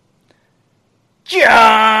 John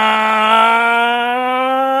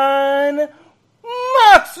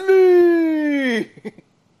Moxley.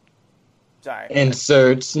 Sorry.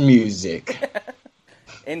 Inserts music.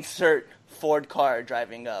 Insert Ford car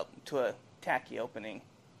driving up to a tacky opening.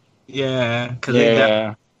 Yeah, because they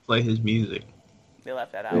definitely play his music. They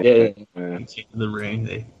left that out. Yeah. In the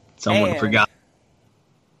ring, someone forgot.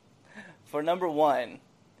 For number 1,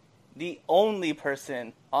 the only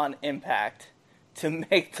person on Impact to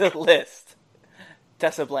make the list,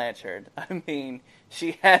 Tessa Blanchard. I mean,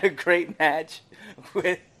 she had a great match.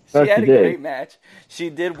 Great match.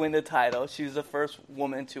 She did win the title. She was the first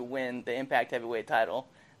woman to win the Impact Heavyweight title.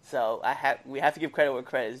 So we have to give credit where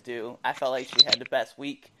credit is due. I felt like she had the best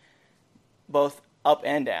week, both up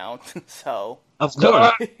and down. So of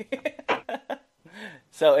course.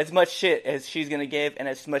 So as much shit as she's gonna give, and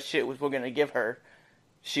as much shit as we're gonna give her,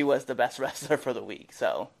 she was the best wrestler for the week.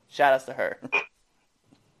 So shout outs to her.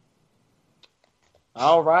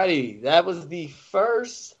 Alrighty, that was the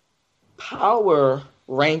first power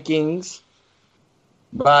rankings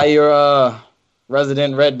by your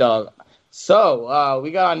resident Red Dog. So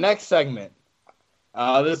we got our next segment.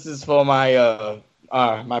 This is for my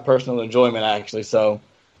my personal enjoyment, actually. So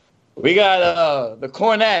we got the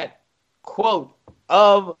Cornette quote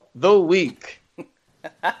of the week.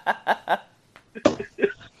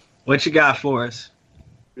 What you got for us?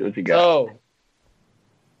 What you got? So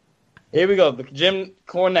here we go. The Jim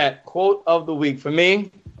Cornette quote of the week for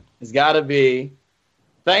me has got to be,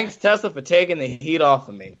 "Thanks, Tessa, for taking the heat off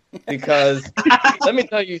of me." Because let me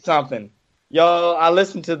tell you something, y'all. I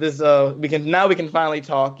listened to this. We can finally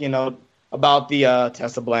talk. About the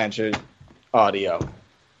Tessa Blanchard audio.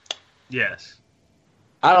 Yes.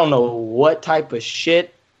 I don't know what type of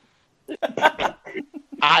shit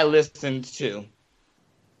I listened to,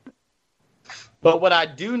 but what I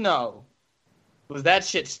do know was that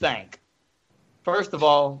shit stank. First of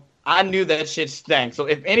all, I knew that shit stank. So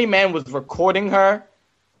if any man was recording her,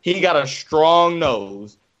 he got a strong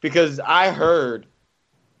nose, because I heard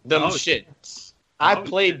them shits. I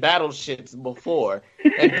played battle shits before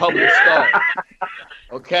in public stall.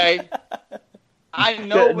 Okay? I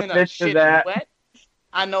know when a shit is wet.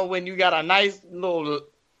 I know when you got a nice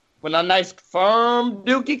when a nice firm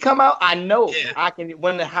dookie come out, I know I can,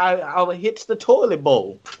 how it hits the toilet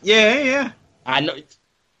bowl. Yeah. I know.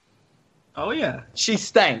 Oh, yeah. She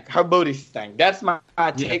stank. Her booty stank. That's my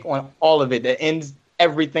take on all of it. That ends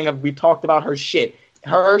everything we talked about her shit.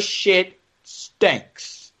 Her shit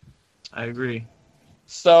stinks. I agree.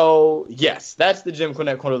 So, yes, that's the Jim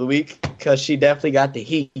Cornette quote of the week because she definitely got the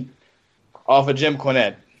heat off of Jim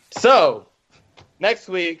Cornette. So, next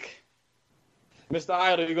week, Mr.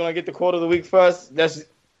 Idol, you're going to get the quote of the week first?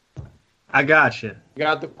 I got you.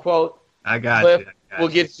 Got the quote. I got Cliff, you. we'll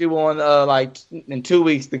get you on, in 2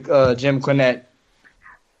 weeks, the Jim Cornette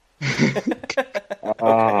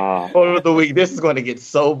quote of the week. This is going to get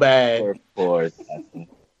so bad.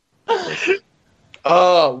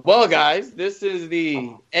 Well, guys, this is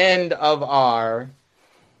the end of our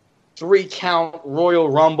 3-count Royal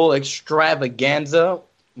Rumble extravaganza.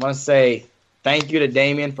 I want to say thank you to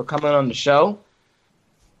Damien for coming on the show.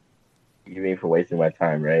 You mean for wasting my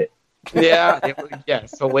time, right? Yeah,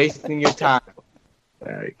 yes, for wasting your time.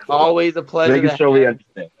 Very cool. Always a pleasure. Making sure we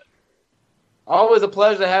understand. Always a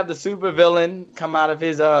pleasure to have the super villain come out of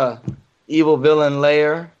his evil villain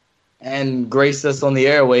lair and grace us on the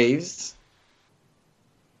airwaves.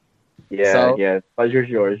 Yeah, pleasure's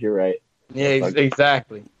yours. You're right. Yeah,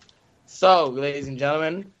 exactly. So, ladies and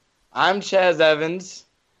gentlemen, I'm Chaz Evans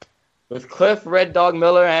with Cliff Red Dog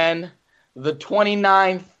Miller and the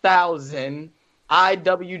 29,000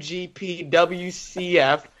 IWGP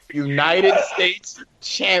WCF United States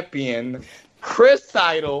Champion, Chris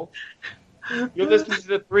Idol. You're listening to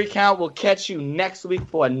the 3 Count. We'll catch you next week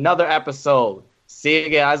for another episode. See you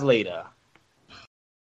guys later.